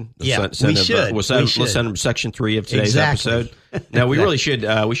episode? Yeah, we should. Let's send them Section 3 of today's episode. Now, we really should.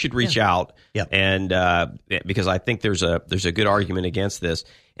 We should reach out, and because I think there's a good argument against this,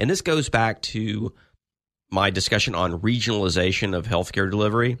 and this goes back to my discussion on regionalization of healthcare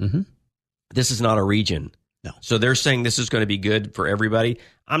delivery. This is not a region. No. So they're saying this is going to be good for everybody.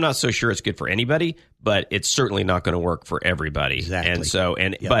 I'm not so sure it's good for anybody, but it's certainly not going to work for everybody. Exactly. And so,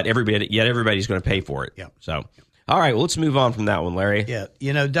 but everybody's going to pay for it. Yep. So, all right, well, let's move on from that one, Larry.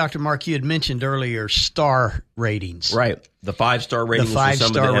 Yeah. Dr. Mark, you had mentioned earlier star ratings. Right. The 5-star ratings for some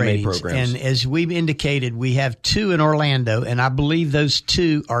of the MA programs. And as we've indicated, we have 2 in Orlando, and I believe those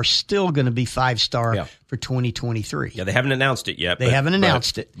 2 are still going to be 5-star for 2023. Yeah, they haven't announced it yet. They haven't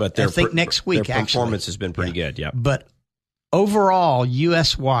announced it. But I think next week, their performance has been pretty good, But overall,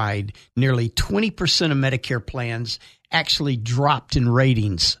 U.S.-wide, nearly 20% of Medicare plans actually dropped in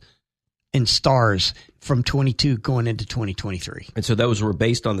ratings and stars from 22 going into 2023. And so those were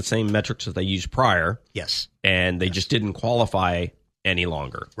based on the same metrics that they used prior. Yes. And they just didn't qualify any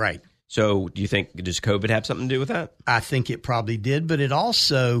longer. Right. So do you think, does COVID have something to do with that? I think it probably did, but it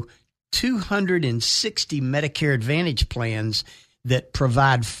also 260 Medicare Advantage plans that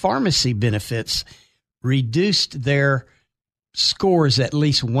provide pharmacy benefits reduced their scores at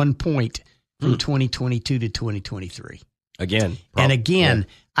least 1 point from 2022 to 2023. Again.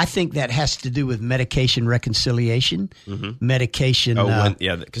 I think that has to do with medication reconciliation, medication.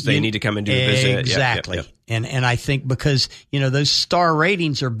 Because they need to come and do a visit. Exactly. Yep. And I think because, those star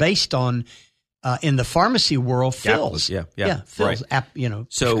ratings are based on, in the pharmacy world, fills. Fills. Right.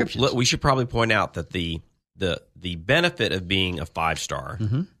 So prescriptions. we should probably point out that the benefit of being a 5-star,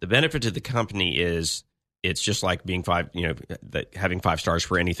 the benefit to the company is it's just like being having 5 stars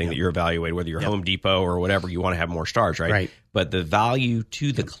for anything that you're evaluating, whether you're Home Depot or whatever, you want to have more stars, right? Right. But the value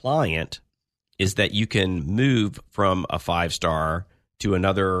to the client is that you can move from a 5-star to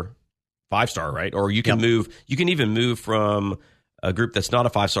another 5-star, right? Or you can you can even move from a group that's not a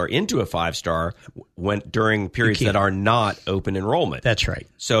 5-star into a 5-star during periods that are not open enrollment. That's right.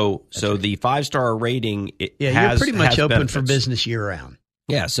 So the 5-star rating you're pretty much open benefits for business year round.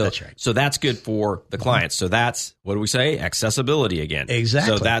 Yeah, so that's right. So that's good for the clients. So that's, what do we say? Accessibility again.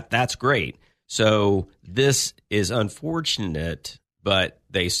 Exactly. So that's great. So this is unfortunate, but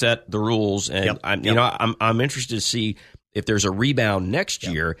they set the rules, and I'm interested to see if there's a rebound next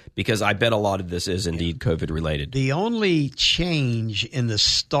year, because I bet a lot of this is indeed COVID related. The only change in the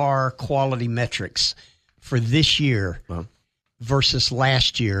star quality metrics for this year versus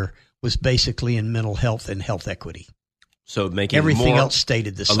last year was basically in mental health and health equity. So making everything else stayed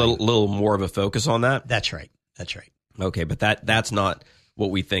the same. A little more of a focus on that? That's right. Okay, but that's not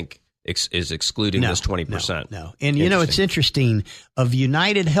what we think is excluding this 20%. No. And, it's interesting. Of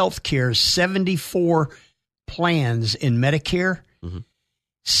United Healthcare's 74 plans in Medicare,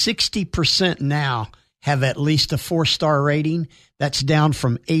 60% now have at least a 4-star rating. That's down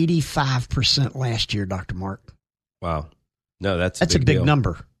from 85% last year, Dr. Mark. Wow. No, that's a big deal.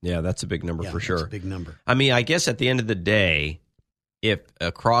 number. Yeah, that's a big number for sure. That's a big number. I mean, I guess at the end of the day, if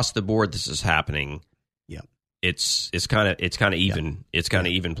across the board this is happening, it's kind of even. It's kind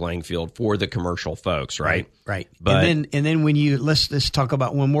of even playing field for the commercial folks, right? Right. But and then when let's talk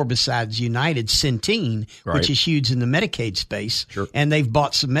about one more besides United, Centene, which is huge in the Medicaid space, and they've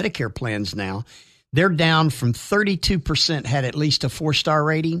bought some Medicare plans now. They're down from 32% had at least a 4-star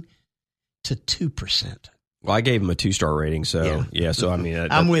rating to 2%. Well, I gave him a 2-star rating, so so I mean,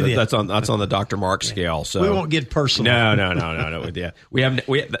 I'm with you. That's on the Dr. Mark scale. So we won't get personal. No. Yeah,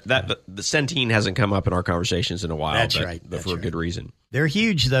 the Centene hasn't come up in our conversations in a while. That's but, right. But for a good reason. They're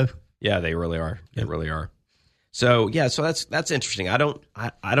huge, though. Yeah, they really are. They really are. So so that's interesting. I don't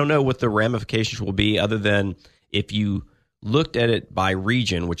know what the ramifications will be, other than if you looked at it by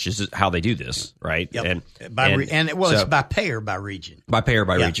region, which is how they do this, right? Yep. It's by payer by region. By payer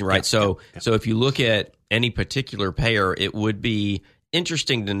by region, right? Yep. So if you look at any particular payer, it would be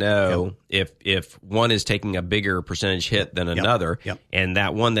interesting to know if one is taking a bigger percentage hit than another, and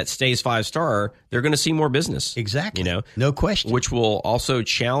that one that stays 5-star, they're going to see more business. Exactly. No question. Which will also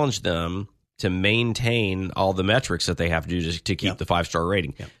challenge them to maintain all the metrics that they have to do to keep the 5-star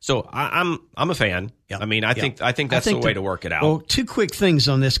rating. So I'm a fan. I mean, I think that's the way to work it out. Well, 2 quick things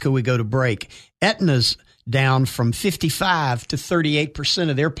on this because we go to break. Aetna's down from 55 to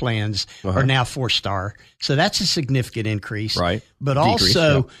 38% of their plans are now 4-star. So that's a significant increase. Right. But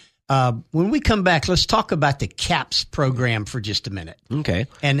also, when we come back, let's talk about the CAPS program for just a minute. Okay.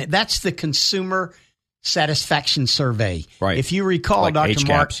 And that's the Consumer Satisfaction Survey. Right. If you recall, like Dr.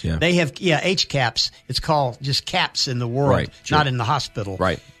 Mark, HCAPS, they have, HCAPS. It's called just CAPS in the world, not in the hospital.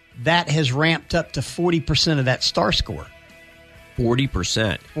 Right. That has ramped up to 40% of that star score.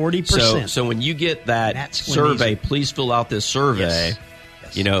 40%. 40%. So when you get that survey, please fill out this survey.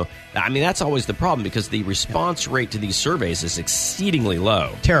 Yes. I mean, that's always the problem, because the response rate to these surveys is exceedingly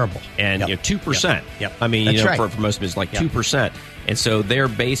low. Terrible. And 2%. Yep. I mean, that's for most of it, it's like 2%. And so they're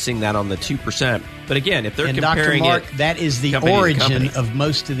basing that on the 2%. But again, if they're and comparing Dr. Mark, that is the origin to of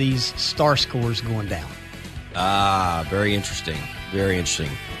most of these star scores going down. Very interesting. Very interesting.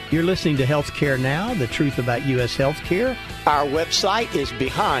 You're listening to Healthcare Now, the truth about U.S. healthcare. Our website is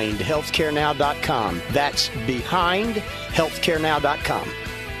behindhealthcarenow.com. That's behindhealthcarenow.com.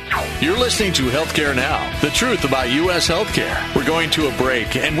 You're listening to Healthcare Now, the truth about U.S. healthcare. We're going to a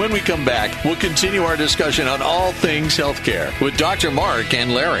break, and when we come back, we'll continue our discussion on all things healthcare with Dr. Mark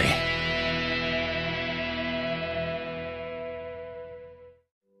and Larry.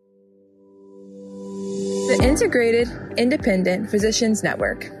 The Integrated Independent Physicians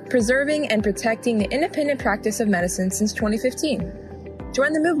Network, preserving and protecting the independent practice of medicine since 2015.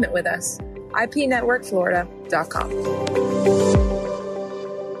 Join the movement with us. IPNetworkFlorida.com.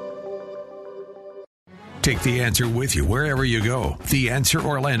 Take The Answer with you wherever you go.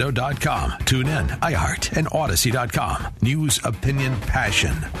 TheAnswerOrlando.com. Tune in, iHeart, and Odyssey.com. News, opinion,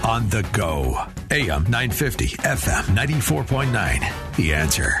 passion on the go. AM 950, FM 94.9. The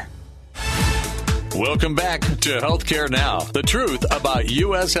Answer. Welcome back to Healthcare Now, the truth about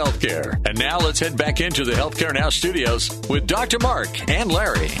U.S. healthcare. And now let's head back into the Healthcare Now studios with Dr. Mark and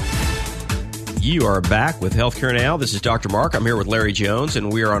Larry. You are back with Healthcare Now. This is Dr. Mark. I'm here with Larry Jones,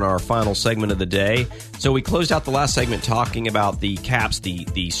 and we are on our final segment of the day. So we closed out the last segment talking about the CAPS,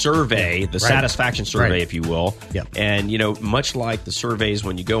 the survey, the satisfaction survey, if you will. Yep. And, much like the surveys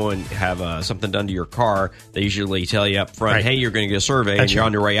when you go and have something done to your car, they usually tell you up front, hey, you're going to get a survey, and you're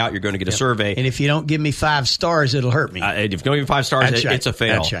on your way out, you're going to get a survey. And if you don't give me 5 stars, it'll hurt me. If you don't give me 5 stars, it's a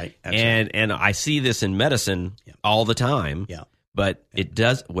fail. That's right. And I see this in medicine all the time. Yeah. But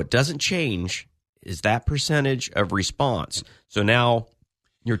what doesn't change is that percentage of response. So now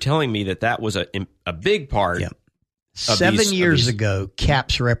you're telling me that was a big part. Yep. 7 years ago,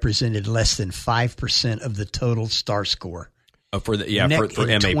 CAPS represented less than 5% of the total star score. For MA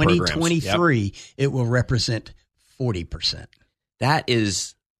programs. In 2023, it will represent 40%. That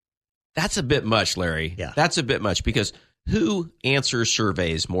is That's a bit much, Larry. Yeah. That's a bit much because who answers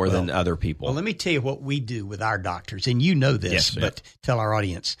surveys more than other people? Well, let me tell you what we do with our doctors, and you know this, but tell our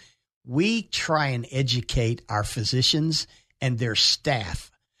audience. We try and educate our physicians and their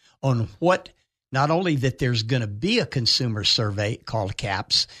staff on what, not only that there's going to be a consumer survey called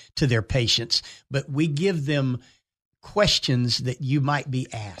CAHPS to their patients, but we give them questions that you might be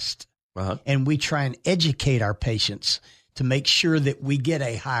asked. And we try and educate our patients to make sure that we get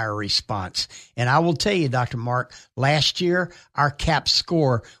a higher response. And I will tell you, Dr. Mark, last year, our CAHPS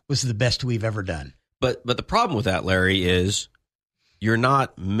score was the best we've ever done. But the problem with that, Larry, is you're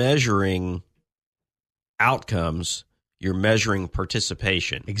not measuring outcomes. You're measuring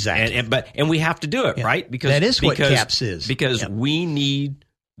participation. Exactly. And we have to do it, right? Because that is what CAHPS is. Because we need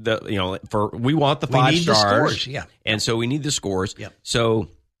we want the 5 stars. The scores, And so we need the scores. Yep. So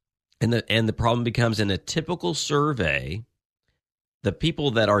and the problem becomes, in a typical survey, the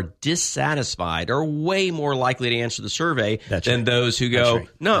people that are dissatisfied are way more likely to answer the survey than those who go,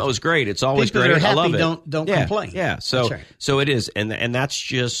 no, it was great. It's always people great. That are happy I love it. Don't complain. Yeah. So it is. And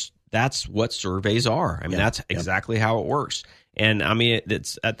that's what surveys are. I mean, that's exactly how it works. And I mean,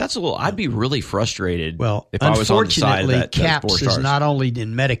 that's a little. I'd be really frustrated. Well, if I was on the side of that, CAHPS is not only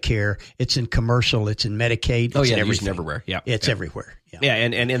in Medicare; it's in commercial, it's in Medicaid. Oh it's yeah, in used everywhere. Yeah, it's everywhere. Yeah,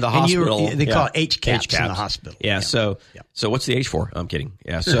 and in the hospital, they call it HCAHPS in the hospital. Yeah. So what's the H for? I'm kidding.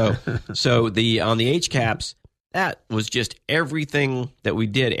 Yeah. So on the HCAHPS, that was just everything that we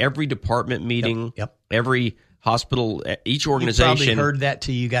did. Every department meeting. Every hospital, each organization. You probably heard that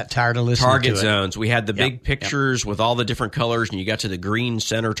till you got tired of listening target to it. zones. We had the big pictures with all the different colors, and you got to the green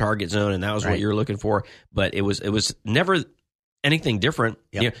center target zone, and that was what you were looking for. But it was never anything different.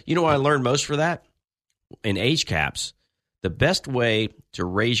 You know what I learned most for that? In HCAHPS, the best way to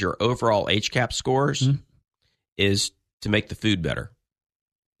raise your overall HCAHPS scores is to make the food better.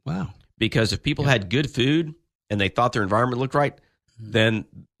 Wow. Because if people had good food and they thought their environment looked right, then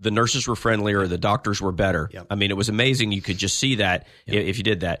the nurses were friendlier, the doctors were better. I mean, it was amazing. You could just see that if you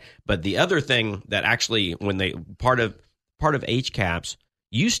did that. But the other thing that actually, when they part of HCAHPS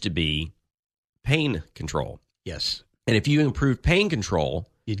used to be pain control. Yes. And if you improved pain control,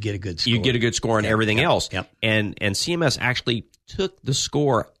 you'd get a good score. You'd get a good score on everything else. And CMS actually took the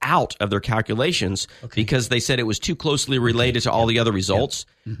score out of their calculations because they said it was too closely related to all the other results.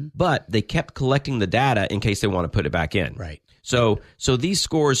 But they kept collecting the data in case they want to put it back in. Right. So these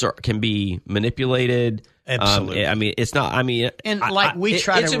scores can be manipulated. Absolutely. I mean, it's not. I mean, and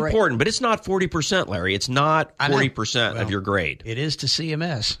it's important, but it's not 40%, Larry. It's not 40% of your grade. It is to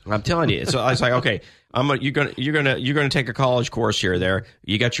CMS. I'm telling you. So I was like, okay, you're gonna take a college course here. There,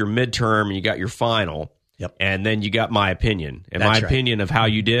 you got your midterm, and you got your final. And then you got my opinion. And my opinion of how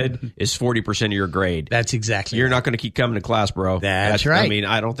you did is 40% of your grade. That's exactly You're not going to keep coming to class, bro. That's right. I mean,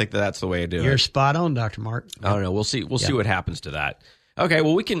 I don't think that's the way to do it. You're spot on, Dr. Mark. I don't know. We'll see. We'll see what happens to that. Okay.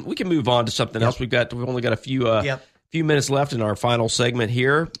 Well, we can move on to something else. We've only got a few minutes left in our final segment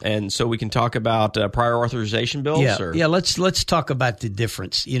here, and so we can talk about prior authorization bills. Let's talk about the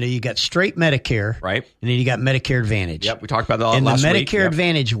difference. You got straight Medicare, right, and then you got Medicare Advantage. We talked about that last week. In the Medicare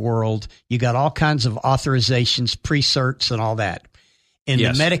Advantage world, you got all kinds of authorizations, pre-certs, and all that. In the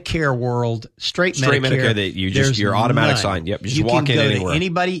Medicare world, straight Medicare that you're automatic signed. Just walk in anywhere.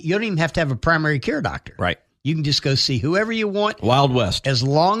 Anybody, you don't even have to have a primary care doctor. Right. You can just go see whoever you want. Wild West. As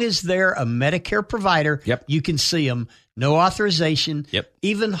long as they're a Medicare provider, you can see them. No authorization,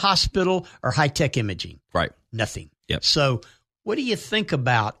 even hospital or high-tech imaging. Right. Nothing. So what do you think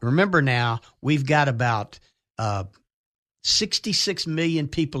about, remember now, we've got about 66 million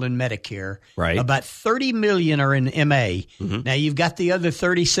people in Medicare. Right. About 30 million are in MA. Now you've got the other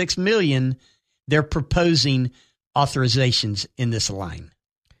 36 million. They're proposing authorizations in this line.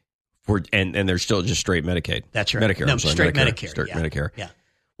 And they're still just straight Medicaid. That's right. Medicare. No, straight Medicare. Straight Medicare. Yeah.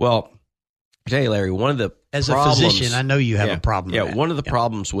 Well, I tell you, Larry, one of the as problems, a physician, I know you have a problem. Yeah, one of the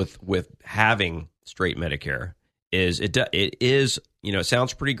problems with having straight Medicare is it is it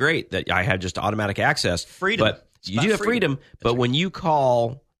sounds pretty great that I have just automatic access, freedom, but you do have freedom. But when you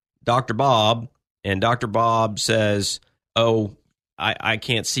call Dr. Bob and Dr. Bob says, "Oh, I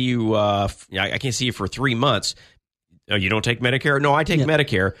can't see you. I can't see you for 3 months." Oh, you don't take Medicare? No, I take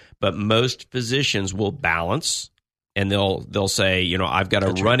Medicare, but most physicians will balance and they'll say, I've got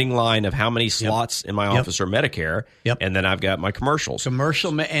a running line of how many slots in my office are Medicare, and then I've got my commercials.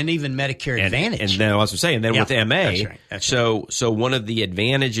 And even Medicare Advantage. And then what I was saying, then with MA, so one of the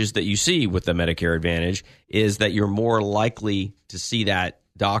advantages that you see with the Medicare Advantage is that you're more likely to see that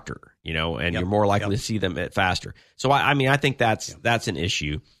doctor, and you're more likely to see them faster. So I think that's an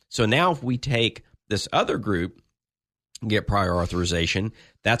issue. So now if we take this other group, get prior authorization,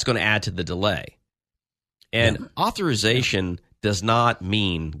 that's going to add to the delay. And authorization does not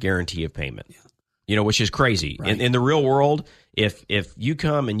mean guarantee of payment, which is crazy. Right. In the real world, if you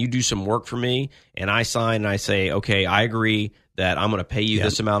come and you do some work for me and I sign and I say, okay, I agree that I'm going to pay you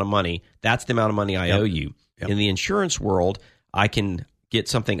this amount of money, that's the amount of money I owe you. Yep. In the insurance world, I can get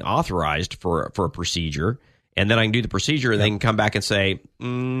something authorized for a procedure, and then I can do the procedure, and they can come back and say,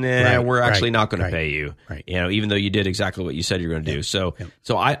 we're actually not going to pay you, even though you did exactly what you said you're going to do. So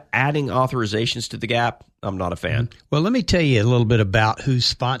adding authorizations to the gap, I'm not a fan. Well, let me tell you a little bit about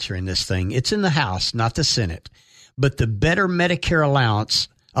who's sponsoring this thing. It's in the House, not the Senate, but the Better Medicare Alliance,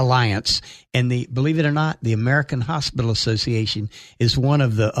 and believe it or not, the American Hospital Association is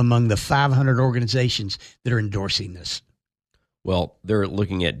among the 500 organizations that are endorsing this. Well, they're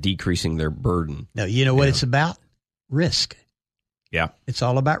looking at decreasing their burden. No, you know what it's about? Risk. Yeah. It's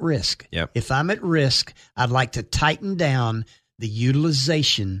all about risk. Yeah. If I'm at risk, I'd like to tighten down the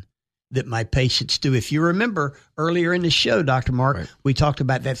utilization that my patients do. If you remember earlier in the show, Dr. Mark, we talked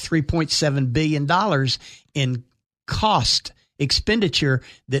about that $3.7 billion in cost expenditure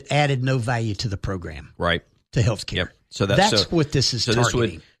that added no value to the program. Right. To healthcare. Yep. So that's what this is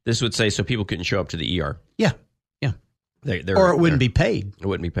targeting. This would say so people couldn't show up to the ER. Yeah. Or it wouldn't be paid. It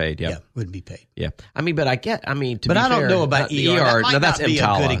wouldn't be paid. Yeah, it wouldn't be paid. Yeah, I mean, but I don't know about the ER. That might that's not be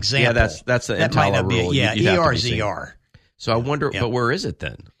EMTALA. A good example. Yeah, that's the EMTALA rule. ER is ER. So I wonder, but where is it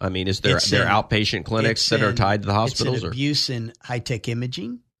then? I mean, is there outpatient clinics that are tied to the hospitals? It's in abuse in high-tech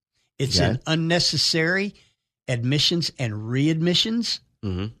imaging. It's in unnecessary admissions and readmissions.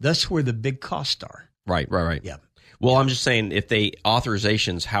 Mm-hmm. That's where the big costs are. Right. Yeah. Well, I'm just saying, if they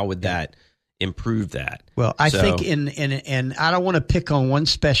authorizations, how would that improve that? Well, I think and I don't want to pick on one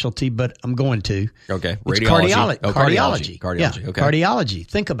specialty, but I'm going to. Okay. Radiology. Cardiology. Cardiology. Okay. Cardiology.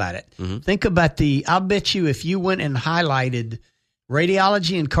 Think about it. Mm-hmm. Think about I'll bet you if you went and highlighted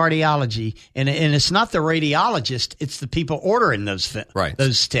radiology and cardiology, and it's not the radiologist, it's the people ordering those tests.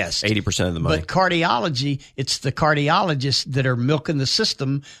 80% of the money. But cardiology, it's the cardiologists that are milking the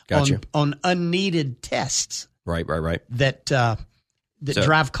system on unneeded tests. Right. That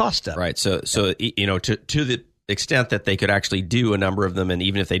drive cost up. Right. So to the extent that they could actually do a number of them, and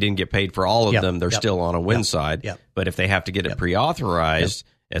even if they didn't get paid for all of them, they're still on a win side. Yep. But if they have to get it pre-authorized,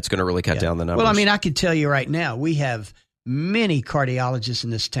 it's going to really cut down the numbers. Well, I mean, I can tell you right now, we have many cardiologists in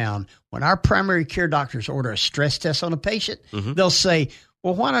this town. When our primary care doctors order a stress test on a patient, they'll say,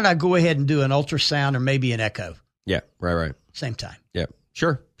 well, why don't I go ahead and do an ultrasound or maybe an echo? Yeah, right. Same time. Yeah,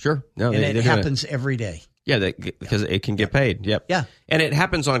 sure. No, and it happens every day. Yeah, because it can get paid. Yep. Yeah, and it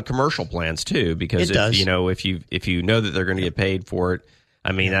happens on commercial plans too. Because if you know that they're going to get paid for it,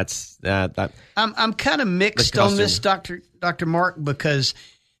 I mean that's that. I'm kind of mixed on this, Dr. Mark, because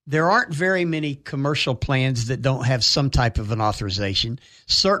there aren't very many commercial plans that don't have some type of an authorization.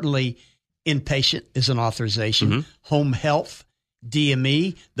 Certainly, inpatient is an authorization. Home health,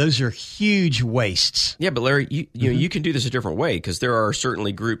 DME, those are huge wastes. Yeah, but Larry, you can do this a different way, because there are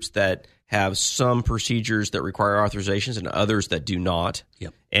certainly groups that have some procedures that require authorizations and others that do not.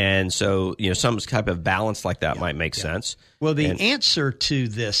 Yep. And so, some type of balance like that might make sense. Well, the answer to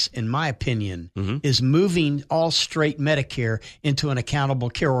this, in my opinion, is moving all straight Medicare into an accountable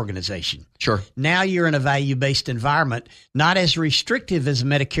care organization. Sure. Now you're in a value-based environment, not as restrictive as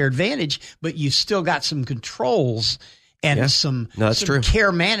Medicare Advantage, but you've still got some controls and some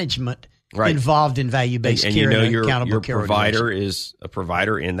care management involved in value-based care and accountable care. Your provider is a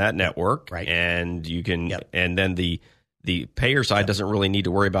provider in that network, right? And you can, and then the payer side doesn't really need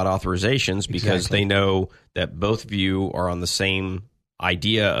to worry about authorizations because they know that both of you are on the same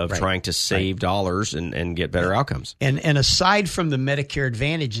idea of trying to save dollars and get better outcomes. And aside from the Medicare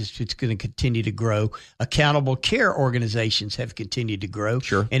Advantage, it's going to continue to grow. Accountable care organizations have continued to grow.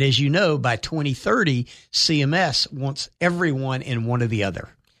 Sure. And as you know, by 2030, CMS wants everyone in one or the other.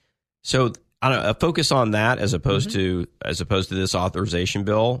 So I don't know, a focus on that as opposed to this authorization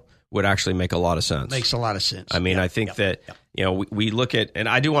bill would actually make a lot of sense. Makes a lot of sense. I mean, I think that we look at, and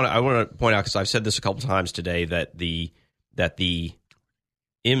I want to point out, because I've said this a couple times today, that the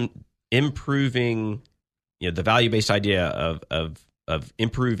improving, the value-based idea of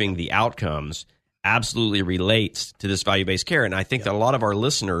improving the outcomes absolutely relates to this value-based care. And I think that a lot of our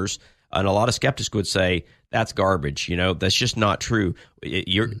listeners and a lot of skeptics would say that's garbage. That's just not true.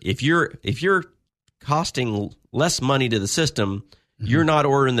 If you're costing less money to the system, you're not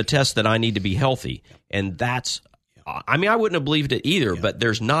ordering the test that I need to be healthy. And that's, I mean, I wouldn't have believed it either, but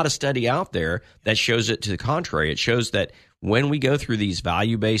there's not a study out there that shows it to the contrary. It shows that when we go through these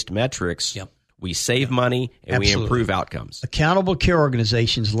value-based metrics, we save money and we improve outcomes. Accountable care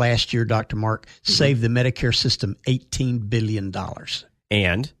organizations last year, Dr. Mark, saved the Medicare system $18 billion.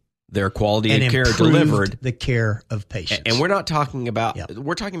 and their quality and of care improved delivered, the care of patients. And we're not talking about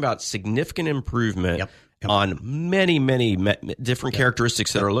we're talking about significant improvement on many different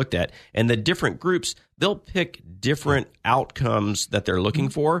characteristics that are looked at, and the different groups, they'll pick different outcomes that they're looking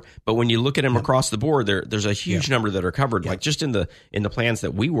for, but when you look at them across the board, there's a huge number that are covered. Like just in the plans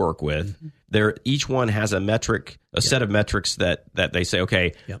that we work with, each one has a metric, a set of metrics that they say,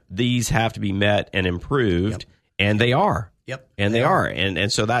 okay, these have to be met and improved, and they are. And they are.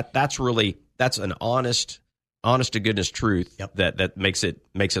 And so that's an honest to goodness truth that makes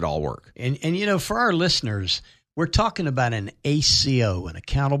it all work. And for our listeners, we're talking about an ACO, an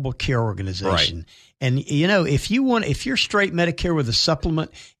accountable care organization. Right. And if you're straight Medicare with a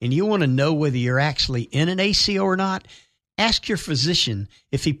supplement and you want to know whether you're actually in an ACO or not, ask your physician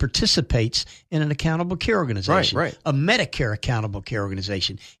if he participates in an accountable care organization, a Medicare accountable care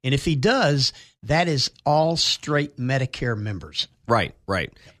organization. And if he does, that is all straight Medicare members. Right.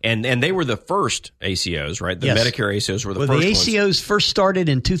 And they were the first ACOs, right? The Medicare ACOs were the first ones. The ACOs first started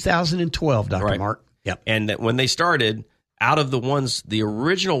in 2012, Dr. Mark. Yep. And that when they started, out of the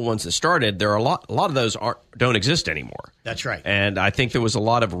original ones that started, there are a lot of those don't exist anymore. That's right. And I think there was a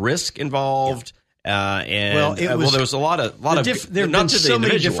lot of risk involved. There was a lot of there have been so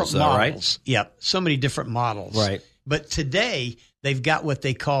many different models. Right? Yep, so many different models. Right. But today they've got what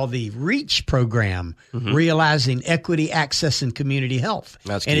they call the REACH program, Realizing Equity, Access, and Community Health.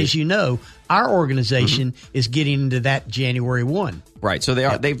 That's and key. as you know, our organization is getting into that January 1. Right. So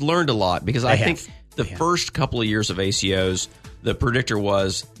they've learned a lot because I think the first couple of years of ACOs, the predictor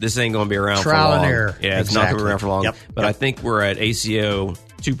was this ain't going to be around for long. Trial and error. Yeah, it's not going to be around for long. But I think we're at ACO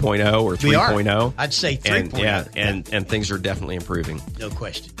 2.0 or 3.0. I'd say 3.0. And things are definitely improving. No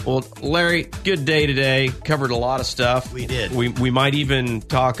question. Well, Larry, good day today. Covered a lot of stuff. We did. We might even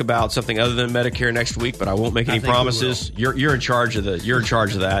talk about something other than Medicare next week, but I won't make any promises. You're in charge of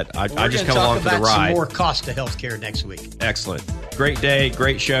that. I just come along for the ride. We're going to talk about some more cost to healthcare next week. Excellent. Great day,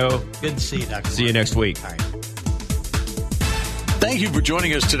 great show. Good to see you, Dr. See you next week. All right. Thank you for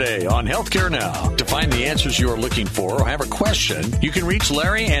joining us today on Healthcare Now. To find the answers you are looking for or have a question, you can reach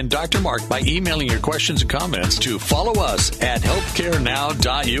Larry and Dr. Mark by emailing your questions and comments to follow us at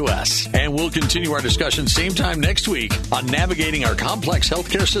healthcarenow.us. And we'll continue our discussion same time next week on navigating our complex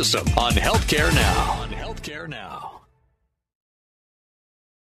healthcare system on Healthcare Now.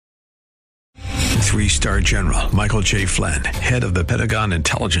 3-star General Michael J. Flynn, head of the Pentagon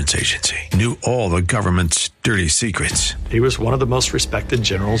Intelligence Agency, knew all the government's dirty secrets. He was one of the most respected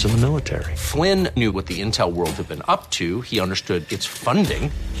generals in the military. Flynn knew what the intel world had been up to. He understood its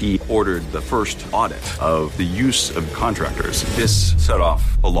funding. He ordered the first audit of the use of contractors. This set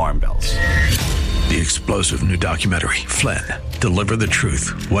off alarm bells. The explosive new documentary, Flynn, Deliver the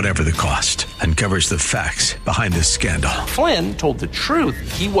Truth, Whatever the Cost, uncovers the facts behind this scandal. Flynn told the truth.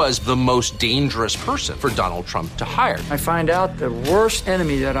 He was the most dangerous person for Donald Trump to hire. I find out the worst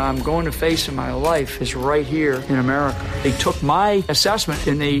enemy that I'm going to face in my life is right here in America. They took my assessment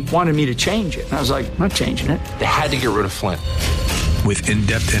and they wanted me to change it. And I was like, I'm not changing it. They had to get rid of Flynn. With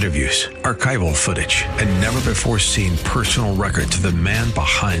in-depth interviews, archival footage, and never-before-seen personal records of the man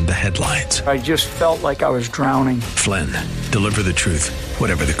behind the headlines. I just felt like I was drowning. Flynn, Deliver the Truth,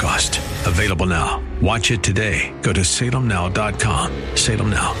 Whatever the Cost. Available now. Watch it today. Go to salemnow.com.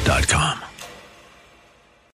 salemnow.com.